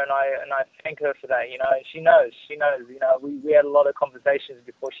applaud her, and I thank her for that, and she knows, we had a lot of conversations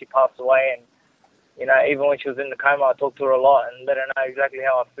before she passed away, and, even when she was in the coma, I talked to her a lot and let her know exactly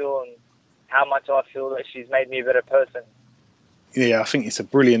how I feel and how much I feel that she's made me a better person. Yeah, I think it's a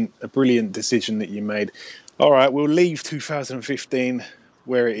brilliant decision that you made. All right, we'll leave 2015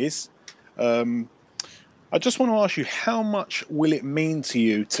 where it is. I just want to ask you, how much will it mean to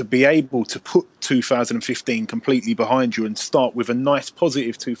you to be able to put 2015 completely behind you and start with a nice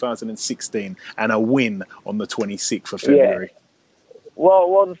positive 2016 and a win on the 26th of February? Yeah.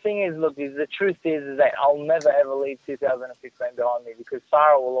 Well, the thing is, look, the truth is that I'll never ever leave 2015 behind me, because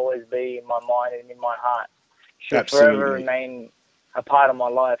Sarah will always be in my mind and in my heart. She'll forever remain a part of my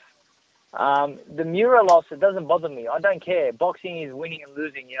life. The Miura loss, it doesn't bother me. I don't care. Boxing is winning and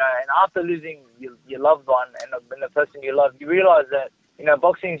losing, and after losing your loved one and the person you love, you realize that,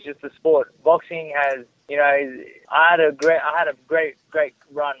 boxing is just a sport. Boxing has, I had a great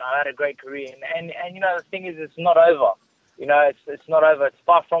run. I had a great career. And the thing is, it's not over. It's not over. It's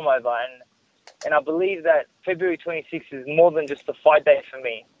far from over. And I believe that February 26th is more than just a fight day for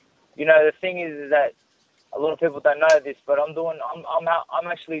me. The thing is that a lot of people don't know this, but I'm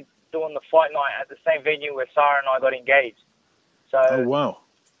actually doing the fight night at the same venue where Sarah and I got engaged. So, Oh, wow.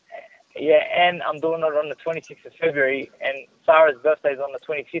 yeah, and I'm doing it on the 26th of February, and Sarah's birthday is on the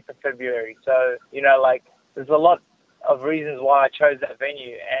 25th of February. So, you know, like, there's a lot of reasons why I chose that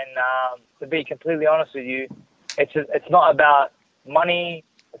venue. And to be completely honest with you, it's not about money,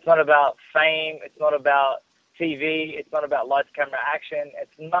 it's not about fame, it's not about TV, it's not about lights, camera, action.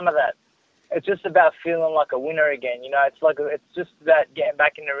 It's none of that. It's just about feeling like a winner again. You know, it's just about getting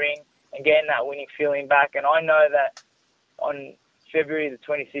back in the ring and getting that winning feeling back. And I know that on February the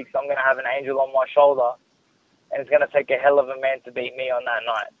 26th, I'm going to have an angel on my shoulder, and it's going to take a hell of a man to beat me on that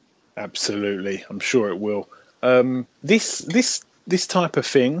night. Absolutely. I'm sure it will. This type of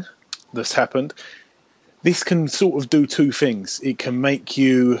thing that's happened, this can sort of do two things. It can make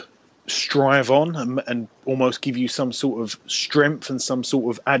you strive on and almost give you some sort of strength and some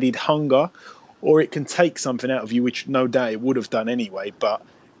sort of added hunger, or it can take something out of you, which no doubt it would have done anyway. But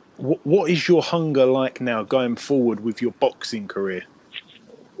what is your hunger like now going forward with your boxing career?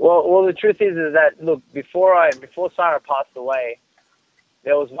 Well, the truth is that, look, before Sarah passed away,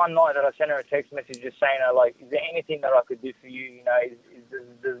 there was one night that I sent her a text message just saying, like, is there anything that I could do for you? You know,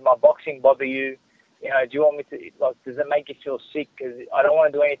 does my boxing bother you? You know, do you want me to, like, does it make you feel sick? Because I don't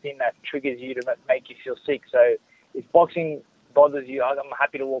want to do anything that triggers you to make you feel sick. So if boxing bothers you, I'm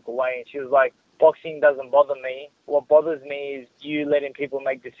happy to walk away. And she was like, boxing doesn't bother me. What bothers me is you letting people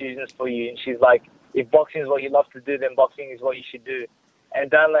make decisions for you. And she's like, if boxing is what you love to do, then boxing is what you should do. And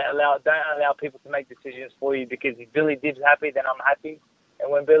don't allow people to make decisions for you, because if Billy Dib's happy, then I'm happy.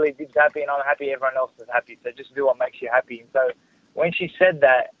 And when Billy Dib's happy and I'm happy, everyone else is happy. So just do what makes you happy. And so when she said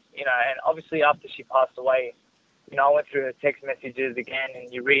that, you know, and obviously after she passed away, you know, I went through her text messages again,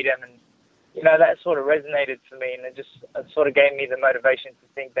 and you read them, and, you know, that sort of resonated for me, and it sort of gave me the motivation to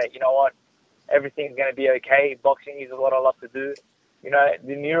think that, you know what, everything's going to be okay. Boxing is what I love to do. You know,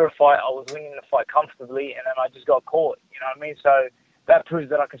 the Miura fight, I was winning the fight comfortably, and then I just got caught, you know what I mean? So that proves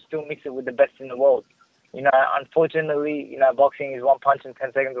that I can still mix it with the best in the world. You know, unfortunately, you know, boxing is one punch and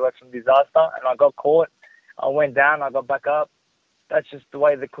 10 seconds away from disaster, and I got caught. I went down, I got back up. That's just the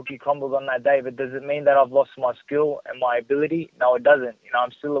way the cookie crumbled on that day. But does it mean that I've lost my skill and my ability? No, it doesn't. You know,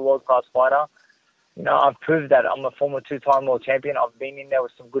 I'm still a world-class fighter. You know, I've proved that. I'm a former two-time world champion. I've been in there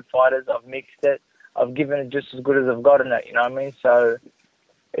with some good fighters. I've mixed it. I've given it just as good as I've gotten it. You know what I mean? So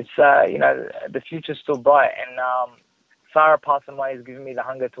it's, you know, the future's still bright. And Sarah passing away has given me the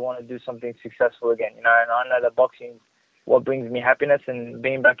hunger to want to do something successful again. You know, and I know that boxing is what brings me happiness, and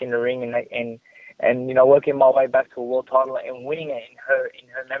being back in the ring and you know, working my way back to a world title and winning it in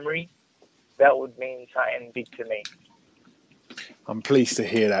her memory, that would mean something big to me. I'm pleased to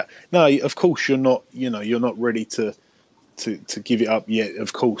hear that. No, of course you're not ready to give it up yet.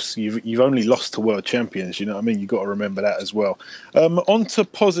 Of course, you've only lost to world champions. You know what I mean? You've got to remember that as well. On to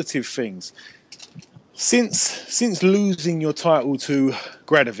positive things. Since losing your title to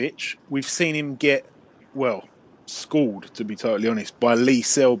Gradovic, we've seen him get, well, schooled, to be totally honest, by Lee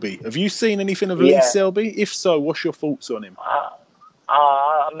Selby. Have you seen anything of Lee Selby? If so, what's your thoughts on him?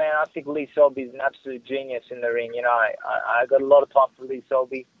 Man, I think Lee Selby is an absolute genius in the ring. You know, I got a lot of time for Lee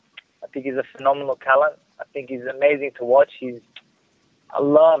Selby. I think he's a phenomenal talent. I think he's amazing to watch. I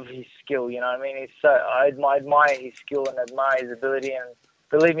love his skill. You know what I mean? I admire his skill and admire his ability. And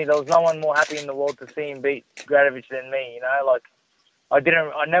believe me, there was no one more happy in the world to see him beat Gradovic than me. You know, like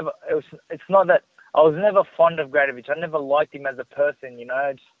it's not that I was never fond of Gradovic. I never liked him as a person. You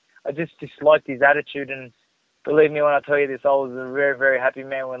know, I just disliked his attitude. And believe me when I tell you this, I was a very, very happy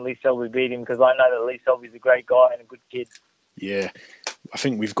man when Lee Selby beat him, because I know that Lee Selby's a great guy and a good kid. Yeah, I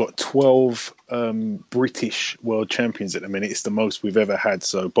think we've got 12 British world champions at the minute. It's the most we've ever had,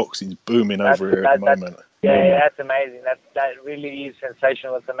 so boxing's booming over here at the moment. Yeah, that's amazing. That really is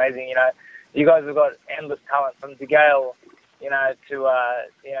sensational. It's amazing. You know, you guys have got endless talent, from DeGale, you know, to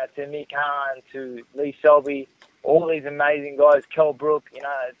Mick Khan, to Lee Selby, all these amazing guys, Kell Brook. You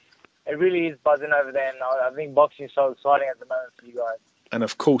know, it really is buzzing over there, and I think boxing is so exciting at the moment for you guys. And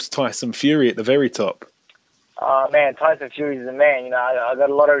of course, Tyson Fury at the very top. Man, Tyson Fury is the man. You know, I got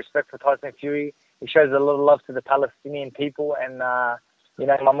a lot of respect for Tyson Fury. He shows a lot of love to the Palestinian people, and you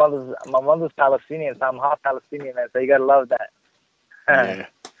know, my mother's Palestinian, so I'm half Palestinian, man. So you gotta love that. Yeah,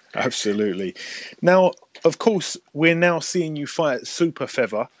 absolutely. Now, of course, we're now seeing you fight at Super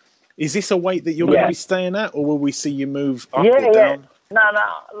Feather. Is this a weight that you're going to be staying at, or will we see you move up or down? No.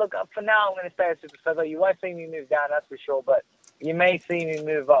 Look, for now, I'm going to stay at Super Feather. You won't see me move down, that's for sure. But you may see me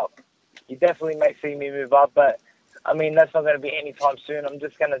move up. You definitely may see me move up. But I mean, that's not going to be anytime soon. I'm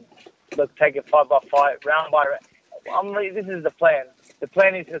just going to take it fight by fight, round by round. This is the plan. The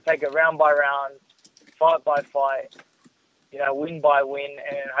plan is to take it round by round, fight by fight, win by win,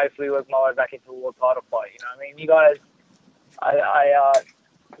 and hopefully work my way back into a world title fight. I mean, you guys,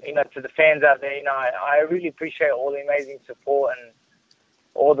 to the fans out there, I really appreciate all the amazing support and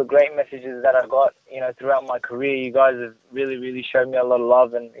all the great messages that I got, throughout my career. You guys have really, really showed me a lot of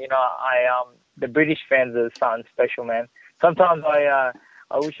love, and the British fans are something special, man. Sometimes I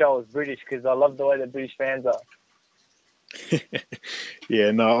wish I was British because I love the way the British fans are.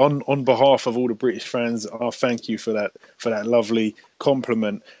 Yeah, no. On behalf of all the British fans, I thank you for that lovely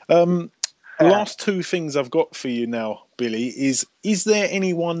compliment. Last two things I've got for you now, Billy, is there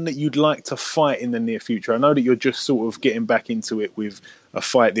anyone that you'd like to fight in the near future? I know that you're just sort of getting back into it with a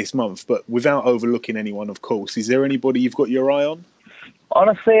fight this month, but without overlooking anyone, of course. Is there anybody you've got your eye on?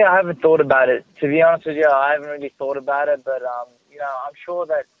 Honestly, I haven't thought about it. To be honest with you, I haven't really thought about it, but I'm sure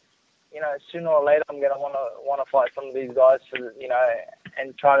that sooner or later I'm gonna want to fight some of these guys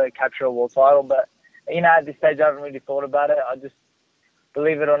and try to capture a world title. But at this stage, I haven't really thought about it. I just,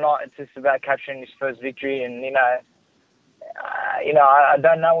 believe it or not, it's just about capturing this first victory, and I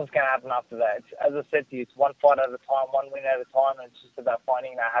don't know what's going to happen after that. As I said to you, it's one fight at a time, one win at a time, and it's just about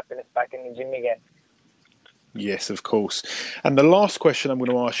finding that happiness back in the gym again. Yes, of course. And the last question I'm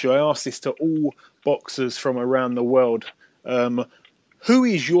going to ask you, I ask this to all boxers from around the world. Who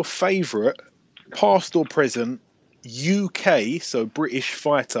is your favourite, past or present, UK, so British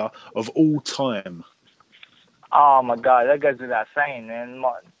fighter of all time? Oh my God, that goes without saying, man.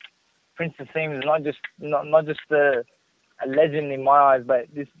 Prince Naseem is not just a legend in my eyes, but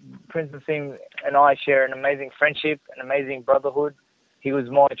this Prince Naseem and I share an amazing friendship, an amazing brotherhood. He was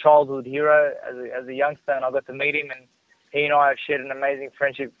my childhood hero as a youngster, and I got to meet him, and he and I have shared an amazing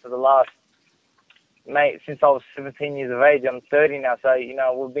friendship for the last, since I was 17 years of age. I'm 30 now, so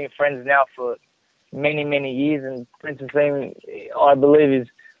we've been friends now for many, many years. And Prince Naseem, I believe, is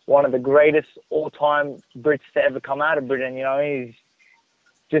one of the greatest all-time Brits to ever come out of Britain. He's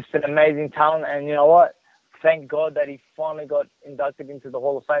just an amazing talent, and you know what? Thank God that he finally got inducted into the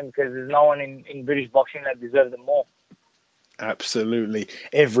Hall of Fame, because there's no one in British boxing that deserves it more. Absolutely.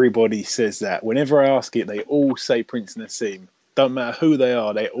 Everybody says that. Whenever I ask it, they all say Prince Naseem. Don't matter who they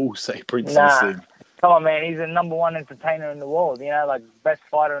are, they all say Prince Naseem. Come on, man. He's the number one entertainer in the world. Best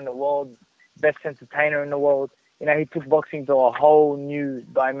fighter in the world, best entertainer in the world. He took boxing to a whole new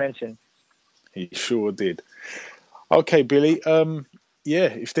dimension. He sure did. Okay, Billy.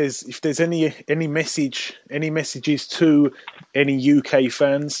 If there's any messages to any UK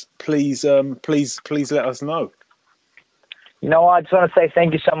fans, please let us know. I just want to say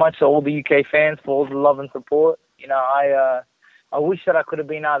thank you so much to all the UK fans for all the love and support. I wish that I could have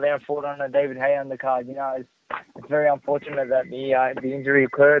been out there and fought on a David Haye undercard. It's very unfortunate that the injury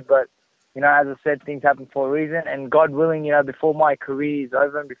occurred, but as I said, things happen for a reason, and God willing, before my career is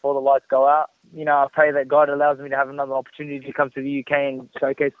over and before the lights go out, I pray that God allows me to have another opportunity to come to the UK and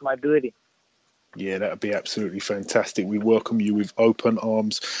showcase my ability. Yeah, that would be absolutely fantastic. We welcome you with open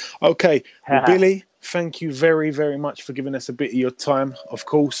arms. Okay, well, Billy, thank you very, very much for giving us a bit of your time. Of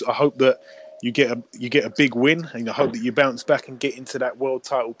course, I hope that you get a big win, and I hope that you bounce back and get into that world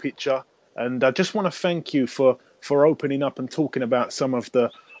title picture. And I just want to thank you for opening up and talking about some of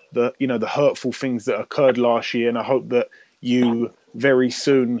the hurtful things that occurred last year. And I hope that you very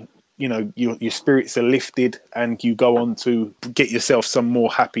soon, your spirits are lifted and you go on to get yourself some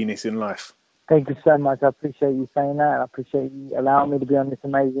more happiness in life. Thank you so much. I appreciate you saying that. I appreciate you allowing me to be on this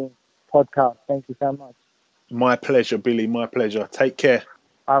amazing podcast. Thank you so much. My pleasure, Billy. My pleasure. Take care.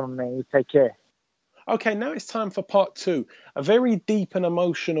 Man, you take care. Okay, now it's time for part two. A very deep and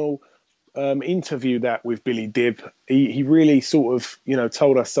emotional interview that with Billy Dibb. He really sort of,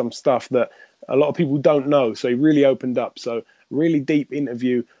 told us some stuff that a lot of people don't know. So he really opened up. So really deep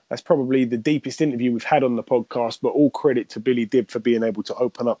interview. That's probably the deepest interview we've had on the podcast, but all credit to Billy Dibb for being able to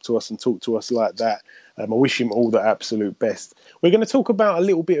open up to us and talk to us like that. I wish him all the absolute best. We're going to talk about a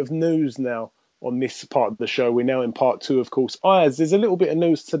little bit of news now on this part of the show. We're now in part two, of course. There's a little bit of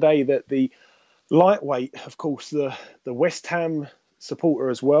news today that the lightweight, of course, the West Ham supporter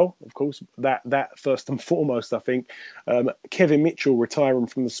as well, of course, that first and foremost, I think, Kevin Mitchell retiring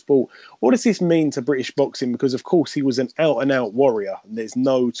from the sport. What does this mean to British boxing? Because, of course, he was an out-and-out warrior, and there's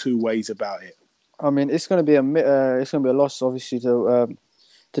no two ways about it. I mean, it's going to be a loss, obviously, to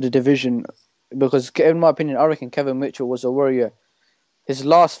the division, because, in my opinion, I reckon Kevin Mitchell was a warrior. His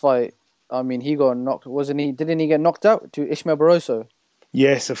last fight, I mean, he got knocked, wasn't he? Didn't he get knocked out to Ishmael Barroso?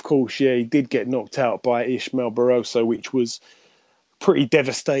 Yes, of course, yeah, he did get knocked out by Ishmael Barroso, which was pretty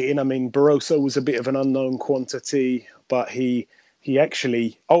devastating. I mean, Barroso was a bit of an unknown quantity, but he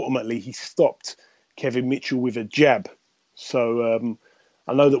actually, ultimately, he stopped Kevin Mitchell with a jab. So,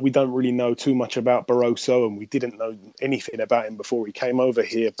 I know that we don't really know too much about Barroso, and we didn't know anything about him before he came over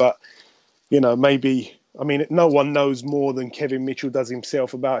here. But, maybe, no one knows more than Kevin Mitchell does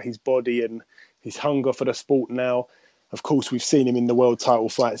himself about his body and his hunger for the sport now. Of course, we've seen him in the world title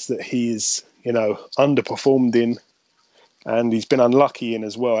fights that he is, underperformed in, and he's been unlucky in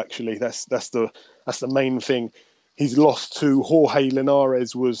as well. Actually, that's the main thing. His loss to Jorge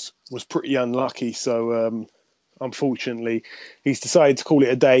Linares was pretty unlucky. So unfortunately, he's decided to call it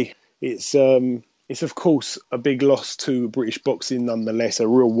a day. It's of course a big loss to British boxing nonetheless. A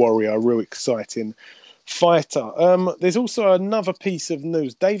real warrior, a real exciting fighter. There's also another piece of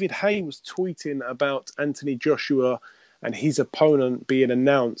news. David Haye was tweeting about Anthony Joshua and his opponent being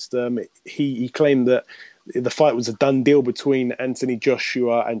announced. He claimed that the fight was a done deal between Anthony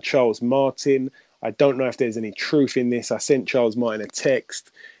Joshua and Charles Martin. I don't know if there's any truth in this. I sent Charles Martin a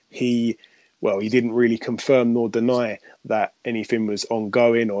text. He didn't really confirm nor deny that anything was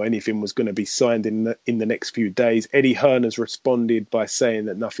ongoing or anything was going to be signed in the next few days. Eddie Hearn has responded by saying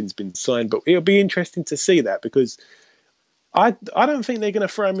that nothing's been signed, but it'll be interesting to see that, because I don't think they're going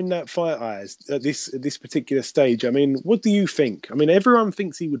to throw him in that fight, Ayaz, at this particular stage. What do you think? Everyone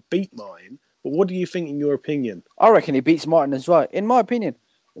thinks he would beat Martin, but what do you think in your opinion? I reckon he beats Martin as well. In my opinion,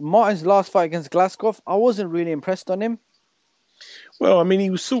 Martin's last fight against Glasgow, I wasn't really impressed on him. Well, he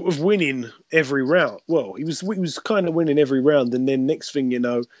was sort of winning every round. Well, he was kind of winning every round, and then next thing you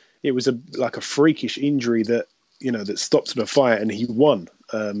know, it was like a freakish injury that that stopped the fight, and he won.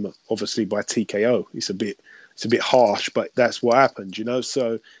 Obviously by TKO. It's a bit harsh, but that's what happened.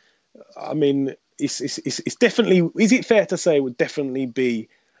 So, it's definitely. Is it fair to say it would definitely be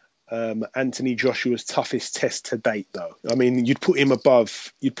Anthony Joshua's toughest test to date, though? You'd put him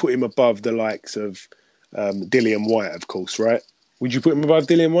above the likes of Dillian Whyte, of course, right? Would you put him above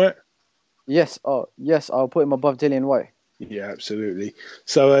Dillian Whyte? Yes. Oh, yes. I'll put him above Dillian Whyte. Yeah, absolutely.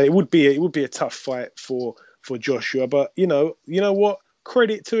 So it would be a tough fight for Joshua, but you know what?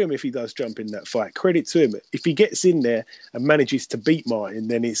 Credit to him if he does jump in that fight. Credit to him if he gets in there and manages to beat Martin.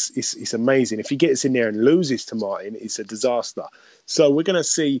 Then it's amazing. If he gets in there and loses to Martin, it's a disaster. So we're going to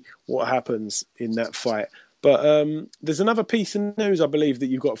see what happens in that fight. But there's another piece of news I believe that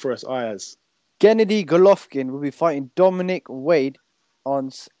you've got for us, Ayaz. Gennady Golovkin will be fighting Dominic Wade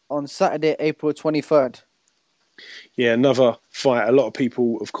on Saturday, April 23rd. Yeah, another fight. A lot of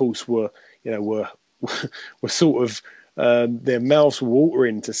people, of course, were sort of their mouths were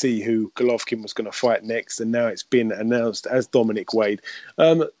watering to see who Golovkin was going to fight next, and now it's been announced as Dominic Wade.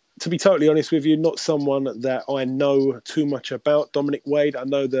 To be totally honest with you, not someone that I know too much about, Dominic Wade. I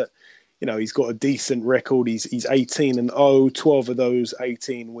know that he's got a decent record. He's 18-0, 12 of those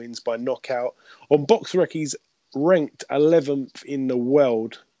 18 wins by knockout. On BoxRec, he's ranked 11th in the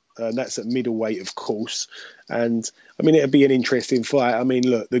world. That's at middleweight, of course. And, it'd be an interesting fight.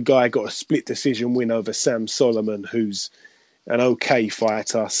 Look, the guy got a split decision win over Sam Solomon, who's an okay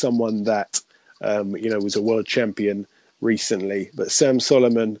fighter, someone that, was a world champion recently. But Sam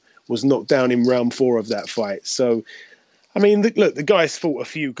Solomon was knocked down in round 4 of that fight. So, look, the guy's fought a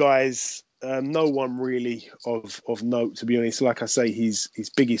few guys. No one really of note, to be honest. Like I say, his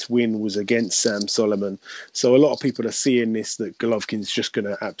biggest win was against Sam Solomon. So a lot of people are seeing this, that Golovkin's just going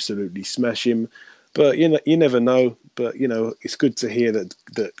to absolutely smash him. But, you never know. But, it's good to hear that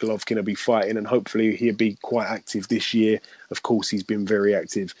Golovkin will be fighting, and hopefully he'll be quite active this year. Of course, he's been very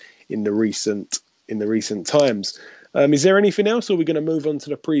active in the recent times. Is there anything else, or are we going to move on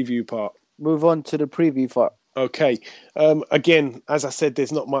to the preview part? Move on to the preview part. Okay. Again, as I said,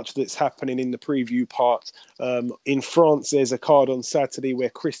 there's not much that's happening in the preview part. In France, there's a card on Saturday where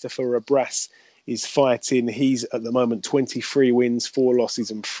Christopher Abras is fighting. He's at the moment 23 wins, 4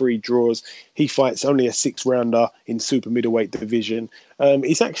 losses and 3 draws. He fights only a 6-rounder in super middleweight division.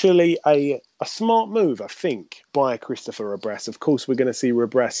 It's actually a smart move, I think, by Christopher Abras. Of course, we're going to see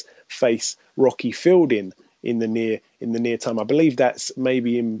Abras face Rocky Fielding in the near time. I believe that's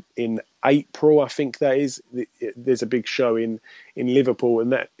maybe in April. I think that is. There's a big show in Liverpool,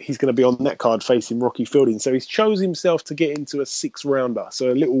 and that he's going to be on that card facing Rocky Fielding. So he's chose himself to get into a 6-rounder. So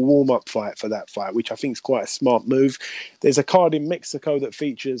a little warm-up fight for that fight, which I think is quite a smart move. There's a card in Mexico that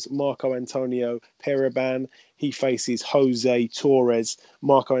features Marco Antonio Periban. He faces Jose Torres.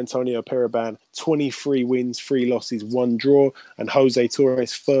 Marco Antonio Periban, 23 wins, 3 losses, 1 draw, and Jose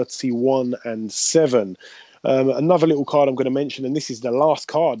Torres, 31-7. Another little card I'm going to mention, and this is the last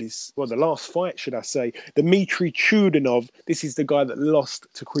card, the last fight, should I say. Dmitry Chudinov. This is the guy that lost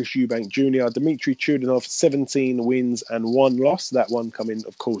to Chris Eubank Jr. Dmitry Chudinov, 17 wins and 1 loss. That one coming,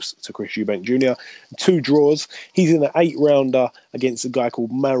 of course, to Chris Eubank Jr. 2 draws. He's in an 8-rounder against a guy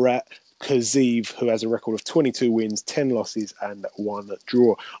called Marat Kazeev, who has a record of 22 wins, 10 losses, and 1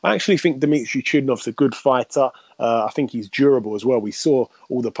 draw. I actually think Dmitry Chudinov's a good fighter. I think he's durable as well. We saw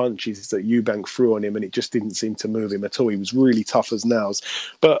all the punches that Eubank threw on him, and it just didn't seem to move him at all. He was really tough as nails.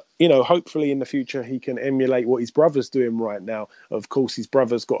 But, hopefully in the future he can emulate what his brother's doing right now. Of course, his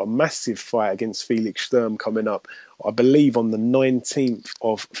brother's got a massive fight against Felix Sturm coming up, I believe on the 19th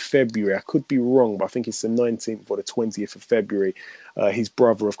of February. I could be wrong, but I think it's the 19th or the 20th of February. His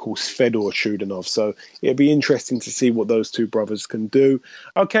brother, of course, Fedor Chudinov. So it'll be interesting to see what those two brothers can do.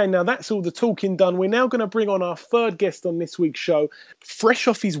 Okay, now that's all the talking done. We're now going to bring on our third guest on this week's show. Fresh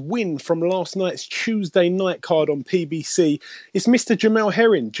off his win from last night's Tuesday night card on PBC, it's Mr. Jamel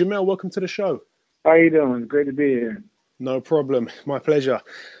Herring. Jamel, welcome to the show. How you doing? Great to be here. No problem. My pleasure.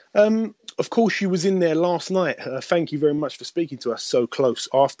 Of course, you was in there last night. Thank you very much for speaking to us so close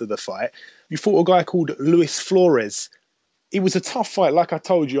after the fight. You fought a guy called Luis Flores. It was a tough fight. Like I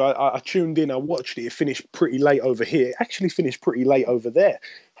told you, I tuned in, I watched it. It finished pretty late over here. It actually finished pretty late over there.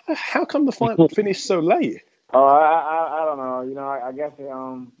 How come the fight finished so late? Oh, I don't know. I guess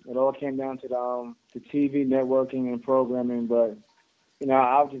it all came down to the TV networking and programming. But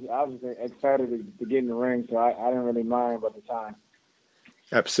I was just excited to get in the ring, so I didn't really mind at the time.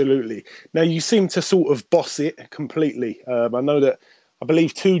 Absolutely. Now you seem to sort of boss it completely. I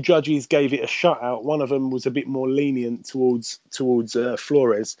believe 2 judges gave it a shutout. One of them was a bit more lenient towards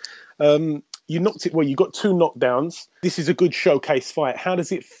Flores. You knocked it well. You got 2 knockdowns. This is a good showcase fight. How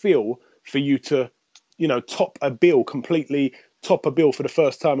does it feel for you to, completely top a bill for the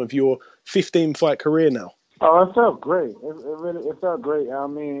first time of your 15-fight career now? Oh, it felt great. It felt great. I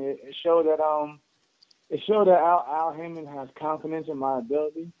mean, it showed that Al Haymon has confidence in my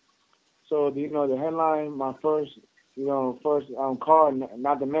ability. So the headline, my first card,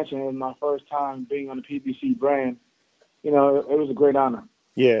 not to mention it was my first time being on the PBC brand. It was a great honor.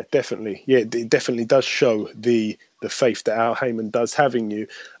 Yeah, definitely. Yeah, it definitely does show the faith that Al Haymon does have in you.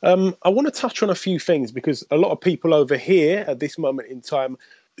 I want to touch on a few things because a lot of people over here at this moment in time,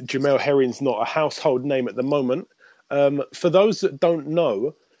 Jamel Herring's not a household name at the moment. For those that don't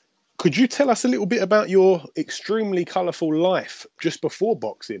know, could you tell us a little bit about your extremely colourful life just before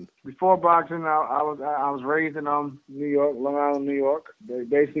boxing? Before boxing, I was raised in New York, Long Island, New York.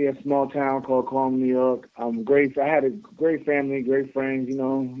 Basically a small town called Colma, New York. I had a great family, great friends,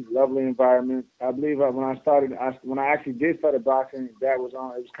 lovely environment. I believe when I actually did start boxing, it was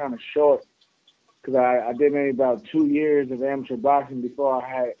kind of short because I did maybe about 2 years of amateur boxing before I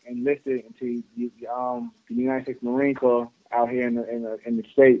had enlisted into the United States Marine Corps out here in the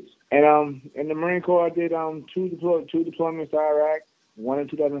States. And in the Marine Corps, I did 2 deployments to Iraq, one in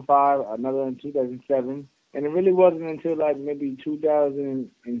 2005, another in 2007. And it really wasn't until like maybe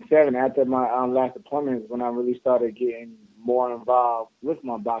 2007, after my last deployment, when I really started getting more involved with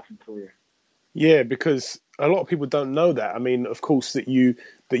my boxing career. Yeah, because a lot of people don't know that. I mean, of course, that you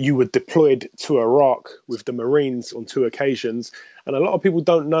were deployed to Iraq with the Marines on 2 occasions, and a lot of people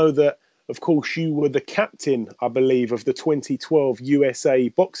don't know that. Of course, you were the captain, I believe, of the 2012 USA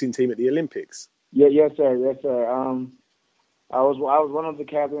boxing team at the Olympics. Yeah, yes, sir. I was one of the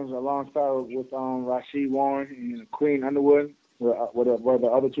captains alongside with Rashid Warren and Queen Underwood were the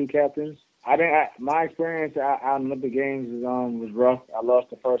other 2 captains. My experience out in Olympic Games was rough. I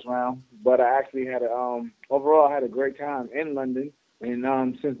lost the first round, but I actually overall I had a great time in London.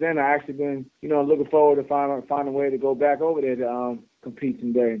 And since then, I actually been looking forward to find a way to go back over there to compete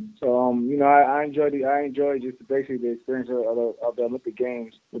someday. So I enjoyed just basically the experience of the Olympic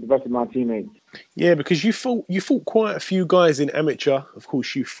Games with the rest of my teammates. Yeah, because you fought quite a few guys in amateur. Of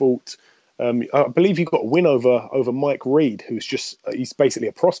course, you fought. I believe you got a win over Mike Reed, who's he's basically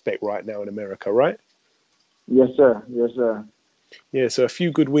a prospect right now in America, right? Yes, sir. Yes, sir. Yeah, so a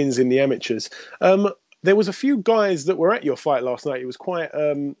few good wins in the amateurs. There was a few guys that were at your fight last night. It was quite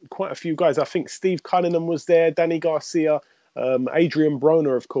a few guys. I think Steve Cunningham was there, Danny Garcia, Adrian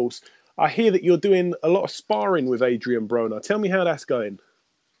Broner, of course. I hear that you're doing a lot of sparring with Adrian Broner. Tell me how that's going.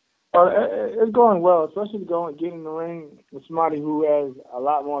 It's going well, especially getting in the ring with somebody who has a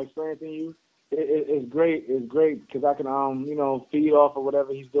lot more experience than you. It's great. It's great because I can, feed off of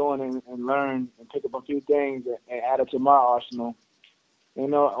whatever he's doing and learn and pick up a few things and add it to my arsenal.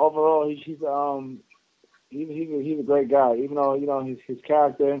 Overall, he's a great guy. Even though his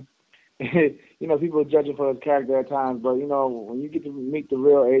character, people judge him for his character at times, but when you get to meet the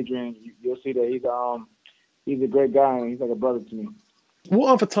real Adrian, you'll see that he's a great guy and he's like a brother to me.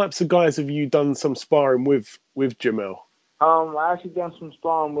 What other types of guys have you done some sparring with Jamel? I actually done some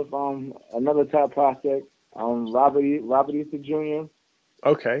sparring with another top prospect, Robert Easter Jr.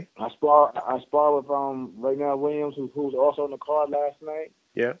 Okay. I spar with Raynell Williams, who's also on the card last night.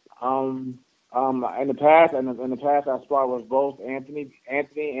 Yeah. In the past, I sparred with both Anthony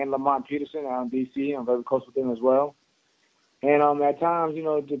and Lamont Peterson out in DC. I'm very close with them as well. And at times,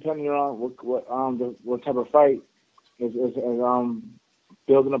 depending on what type of fight is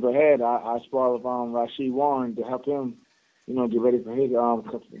building up ahead, I spar with Rashid Warren to help him, get ready for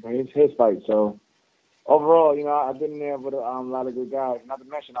his fight. So overall, I've been there with a lot of good guys. Not to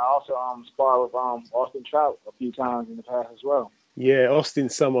mention, I also spar with Austin Trout a few times in the past as well. Yeah,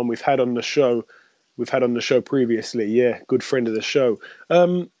 Austin's someone we've had on the show. We've had on the show previously. Yeah, good friend of the show.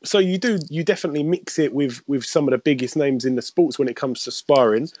 So you definitely mix it with some of the biggest names in the sports when it comes to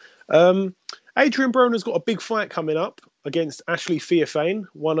sparring. Adrian Broner's got a big fight coming up against Ashley Theophane,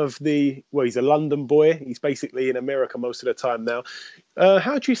 he's a London boy. He's basically in America most of the time now.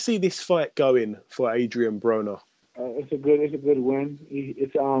 How do you see this fight going for Adrian Broner? It's a good win.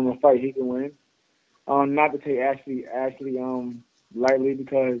 It's a fight he can win. Not to take Ashley lightly,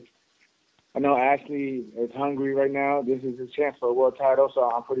 because I know Ashley is hungry right now. This is his chance for a world title, so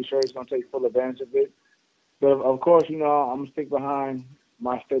I'm pretty sure he's going to take full advantage of it. But of course, I'm going to stick behind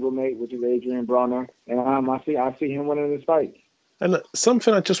my stablemate, which is Adrian Broner, and I see him winning this fight. And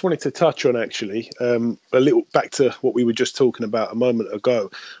something I just wanted to touch on, actually, a little back to what we were just talking about a moment ago.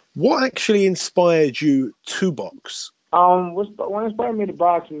 What actually inspired you to box? What inspired me to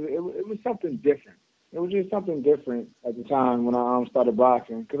box was something different. It was just something different at the time when I started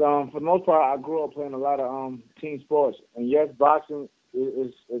boxing. Because for the most part, I grew up playing a lot of team sports. And yes, boxing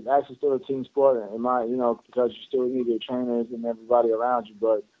is actually still a team sport, because you still need your trainers and everybody around you.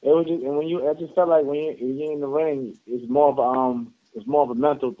 But it was just, and I just felt like when you're in the ring, it's more of a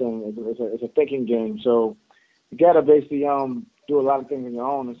mental thing. It's a thinking game. So you gotta basically do a lot of things on your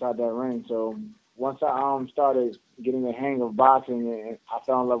own inside that ring. So once I started getting the hang of boxing and I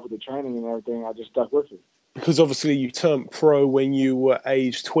fell in love with the training and everything, I just stuck with it. Because obviously you turned pro when you were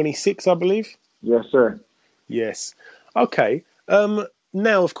age 26, I believe? Yes, sir. Yes. Okay.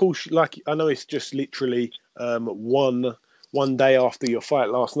 Now, of course, like I know it's just literally one day after your fight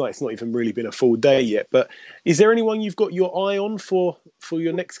last night. It's not even really been a full day yet. But is there anyone you've got your eye on for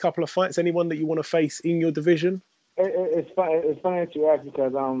your next couple of fights? Anyone that you want to face in your division? It's funny that you ask,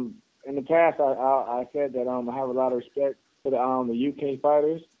 because in the past, I said that I have a lot of respect for the UK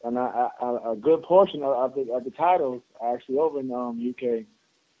fighters, and a good portion of the titles are actually over in UK.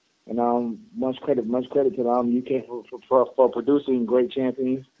 And much credit to the UK for producing great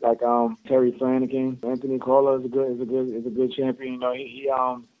champions like Terry Flanagan. Anthony Cola is a good champion. He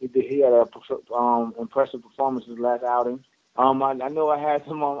had a impressive performance his last outing. I know I had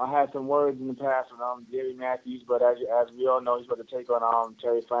some words in the past with Gary Matthews, but as we all know, he's going to take on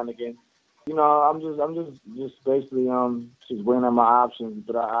Terry Flanagan. I'm just basically just weighing on my options,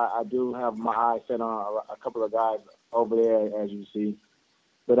 but I do have my eyes set on a couple of guys over there, as you see.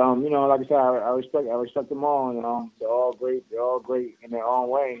 But like I said, I respect them all, and they're all great in their own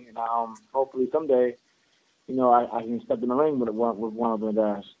way, and hopefully someday, I can step in the ring with one of the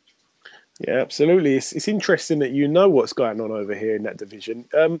guys. Yeah, absolutely. It's interesting that you know what's going on over here in that division.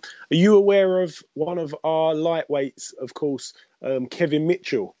 Are you aware of one of our lightweights, of course, Kevin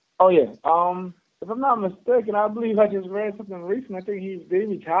Mitchell? Oh yeah. If I'm not mistaken, I believe I just read something recent. I think did he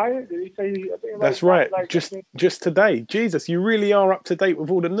retire? Did he say I think that's right. Just today. Jesus, you really are up to date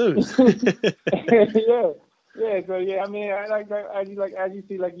with all the news. Yeah. So yeah, I mean, I like that. As you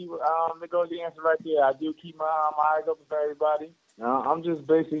see, there goes the answer right there. I do keep my eyes open for everybody. I'm just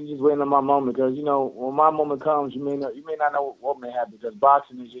basically just waiting on my moment, because when my moment comes, you may not know what may happen, because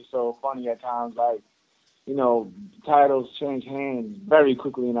boxing is just so funny at times. Like, titles change hands very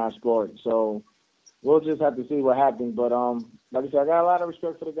quickly in our sport. So we'll just have to see what happens. But like I said, I got a lot of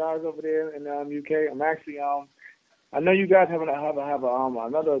respect for the guys over there in UK. I'm actually I know you guys have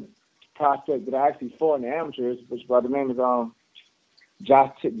another prospect that I actually fought in the amateurs, which by the name is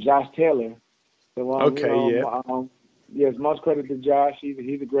Josh Taylor. So okay, yes, much credit to Josh.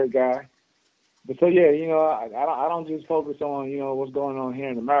 He's a great guy. But so yeah, I don't just focus on what's going on here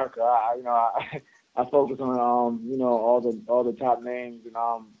in America. I focus on all the top names and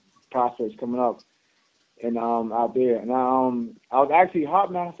prospects coming up and out there. And I was actually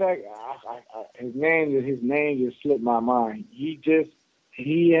matter of fact, his name just slipped my mind. You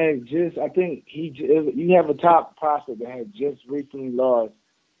have a top prospect that had just recently lost.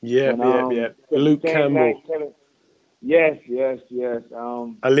 Yeah. Luke Campbell. Yes.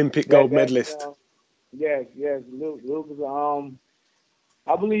 Olympic gold medalist. Yes. Luke is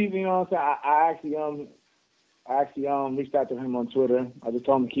I believe, I actually reached out to him on Twitter. I just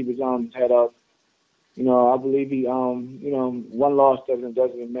told him to keep his head up. I believe he, one loss doesn't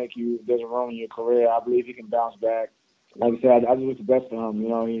doesn't ruin your career. I believe he can bounce back. Like I said, I just wish the best for him.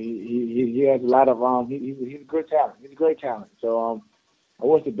 He has a lot of he's a good talent. He's a great talent. So I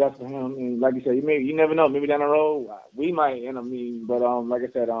wish the best for him. And like you said, you never know. Maybe down the road we might end up meeting. But like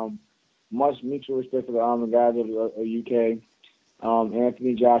I said, much mutual respect for the guys of UK.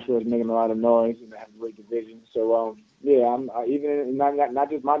 Anthony Joshua is making a lot of noise in the heavyweight division. So yeah, I'm even not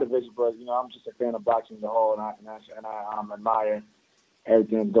just my division, but I'm just a fan of boxing as a whole, and I admire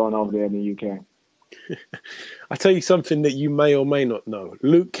everything that's going over there in the UK. I tell you something that you may or may not know.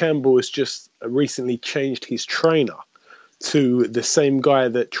 Luke Campbell has just recently changed his trainer to the same guy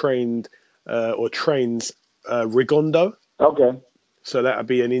that trained or trains Rigondo. Okay. So that would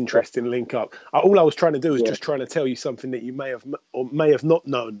be an interesting link up. All I was trying to do is just trying to tell you something that you may have or may have not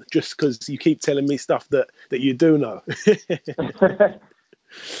known, just because you keep telling me stuff that you do know.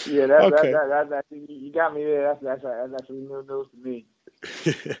 Yeah, that's you got me there. That's actually new news to me.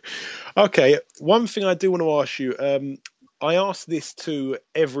 Okay, one thing I do want to ask you. I ask this to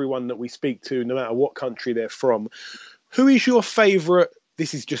everyone that we speak to, no matter what country they're from. Who is your favourite?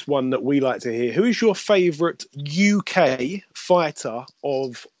 This is just one that we like to hear. Who is your favourite UK fighter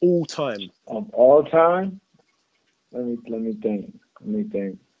of all time? Of all time? Let me think.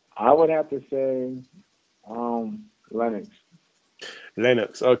 I would have to say Lennox.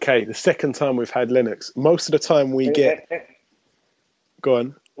 Lennox. Okay, the second time we've had Lennox. Most of the time we get. Go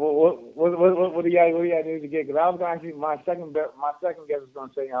on. What do y'all need to get? Because I was going to actually my second guess was going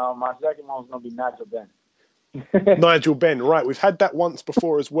to say my second one was going to be Nigel Benn. Nigel Benn, right? We've had that once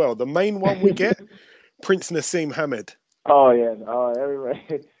before as well. The main one we get, Prince Nassim Hamed. Oh yeah,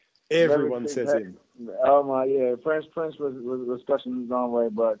 everyone says him. Oh my, yeah, Prince was special in his own way.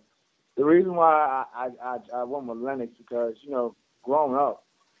 But the reason why I went with Lennox because growing up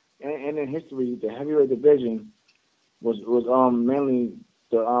and in history, the heavyweight division was mainly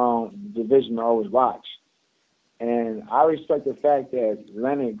the division I always watch, and I respect the fact that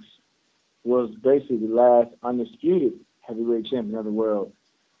Lennox was basically the last undisputed heavyweight champion of the world.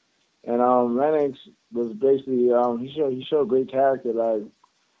 And Lennox was basically he showed great character. Like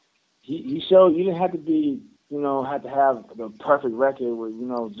he showed you didn't have to be had to have the perfect record with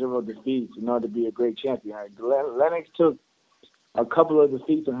 0 defeats in order to be a great champion. Lennox took a couple of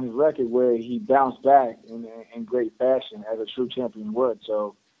defeats on his record where he bounced back in great fashion as a true champion would.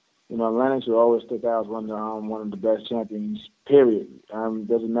 So Lennox will always stick out as one of the best champions, period.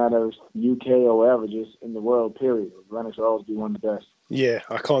 Doesn't matter if UK or wherever, just in the world, period. Lennox will always be one of the best. Yeah,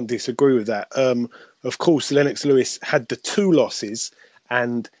 I can't disagree with that. Of course, Lennox Lewis had the 2 losses,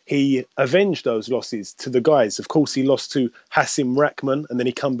 and he avenged those losses to the guys. Of course, he lost to Hasim Rahman, and then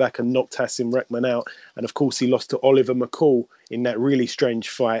he come back and knocked Hasim Rahman out. And of course, he lost to Oliver McCall in that really strange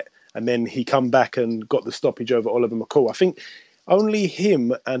fight. And then he come back and got the stoppage over Oliver McCall. I think only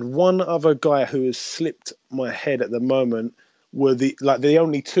him and one other guy who has slipped my head at the moment were the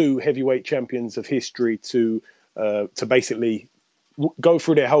only 2 heavyweight champions of history to basically go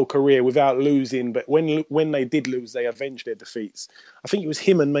through their whole career without losing. But when they did lose, they avenged their defeats. I think it was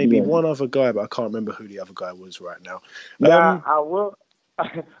him and maybe one other guy, but I can't remember who the other guy was right now. Yeah, I will.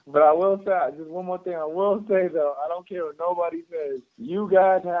 But I will say, just one more thing. I will say, though, I don't care what nobody says. You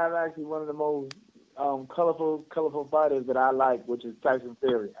guys have actually one of the most colorful fighters that I like, which is Tyson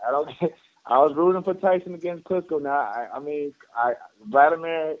Fury. I was rooting for Tyson against Klitschko. Now,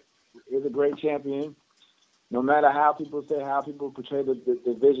 Vladimir is a great champion. No matter how people portray the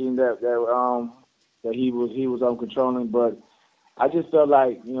division that he was controlling, but I just felt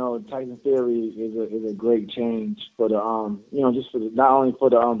like Tyson Fury is a great change for the just for not only for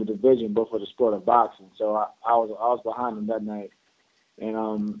the division but for the sport of boxing. So I was behind him that night. And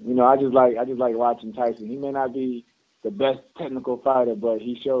I just like watching Tyson. He may not be the best technical fighter, but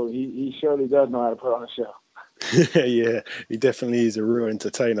he surely does know how to put on a show. Yeah, he definitely is a real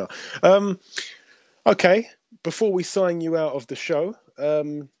entertainer. Okay, before we sign you out of the show,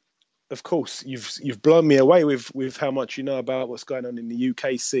 of course you've blown me away with how much you know about what's going on in the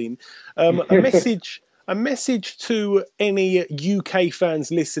UK scene. A message to any UK fans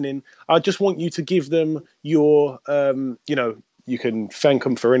listening. I just want you to give them your you can thank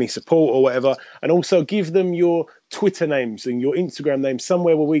them for any support or whatever, and also give them your Twitter names and your Instagram names,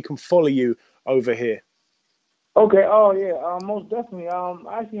 somewhere where we can follow you over here. Okay. Oh yeah. Most definitely. I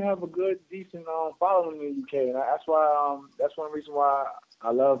actually have a good, decent following in the UK, and that's why. That's one reason why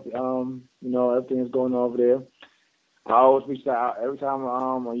I love everything that's going on over there. I always reach out every time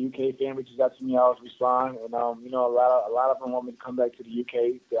a UK fan reaches out to me. I always respond, and a lot of them want me to come back to the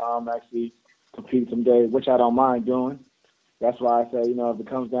UK to actually compete someday, which I don't mind doing. that's why I say, if it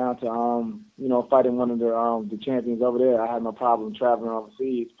comes down to, fighting one of the champions over there, I have no problem traveling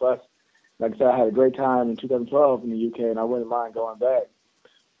overseas. Plus, like I said, I had a great time in 2012 in the UK, and I wouldn't mind going back.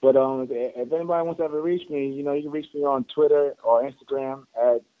 But if anybody wants to ever reach me, you can reach me on Twitter or Instagram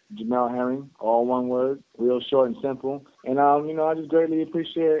at Jamel Herring, all one word, real short and simple. And, I just greatly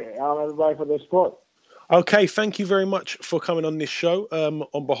appreciate everybody for their support. Okay, thank you very much for coming on this show.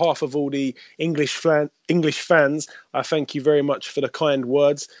 On behalf of all the English fans, I thank you very much for the kind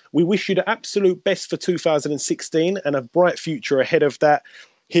words. We wish you the absolute best for 2016 and a bright future ahead of that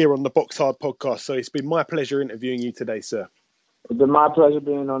here on the Box Hard podcast. So it's been my pleasure interviewing you today, sir. It's been my pleasure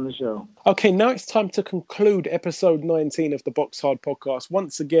being on the show. Okay, now it's time to conclude episode 19 of the Box Hard podcast.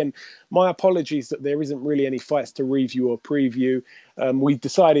 Once again, my apologies that there isn't really any fights to review or preview. We've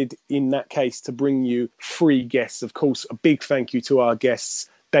decided in that case to bring you 3 guests. Of course, a big thank you to our guests,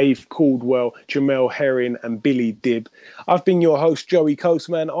 Dave Caldwell, Jamel Herring and Billy Dibb. I've been your host, Joey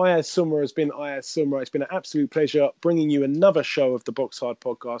Coastman. Ayaz Summer has been Ayaz Summer. It's been an absolute pleasure bringing you another show of the Box Hard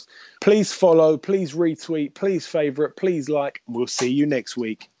podcast. Please follow, please retweet, please favourite, please like. We'll see you next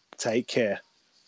week. Take care.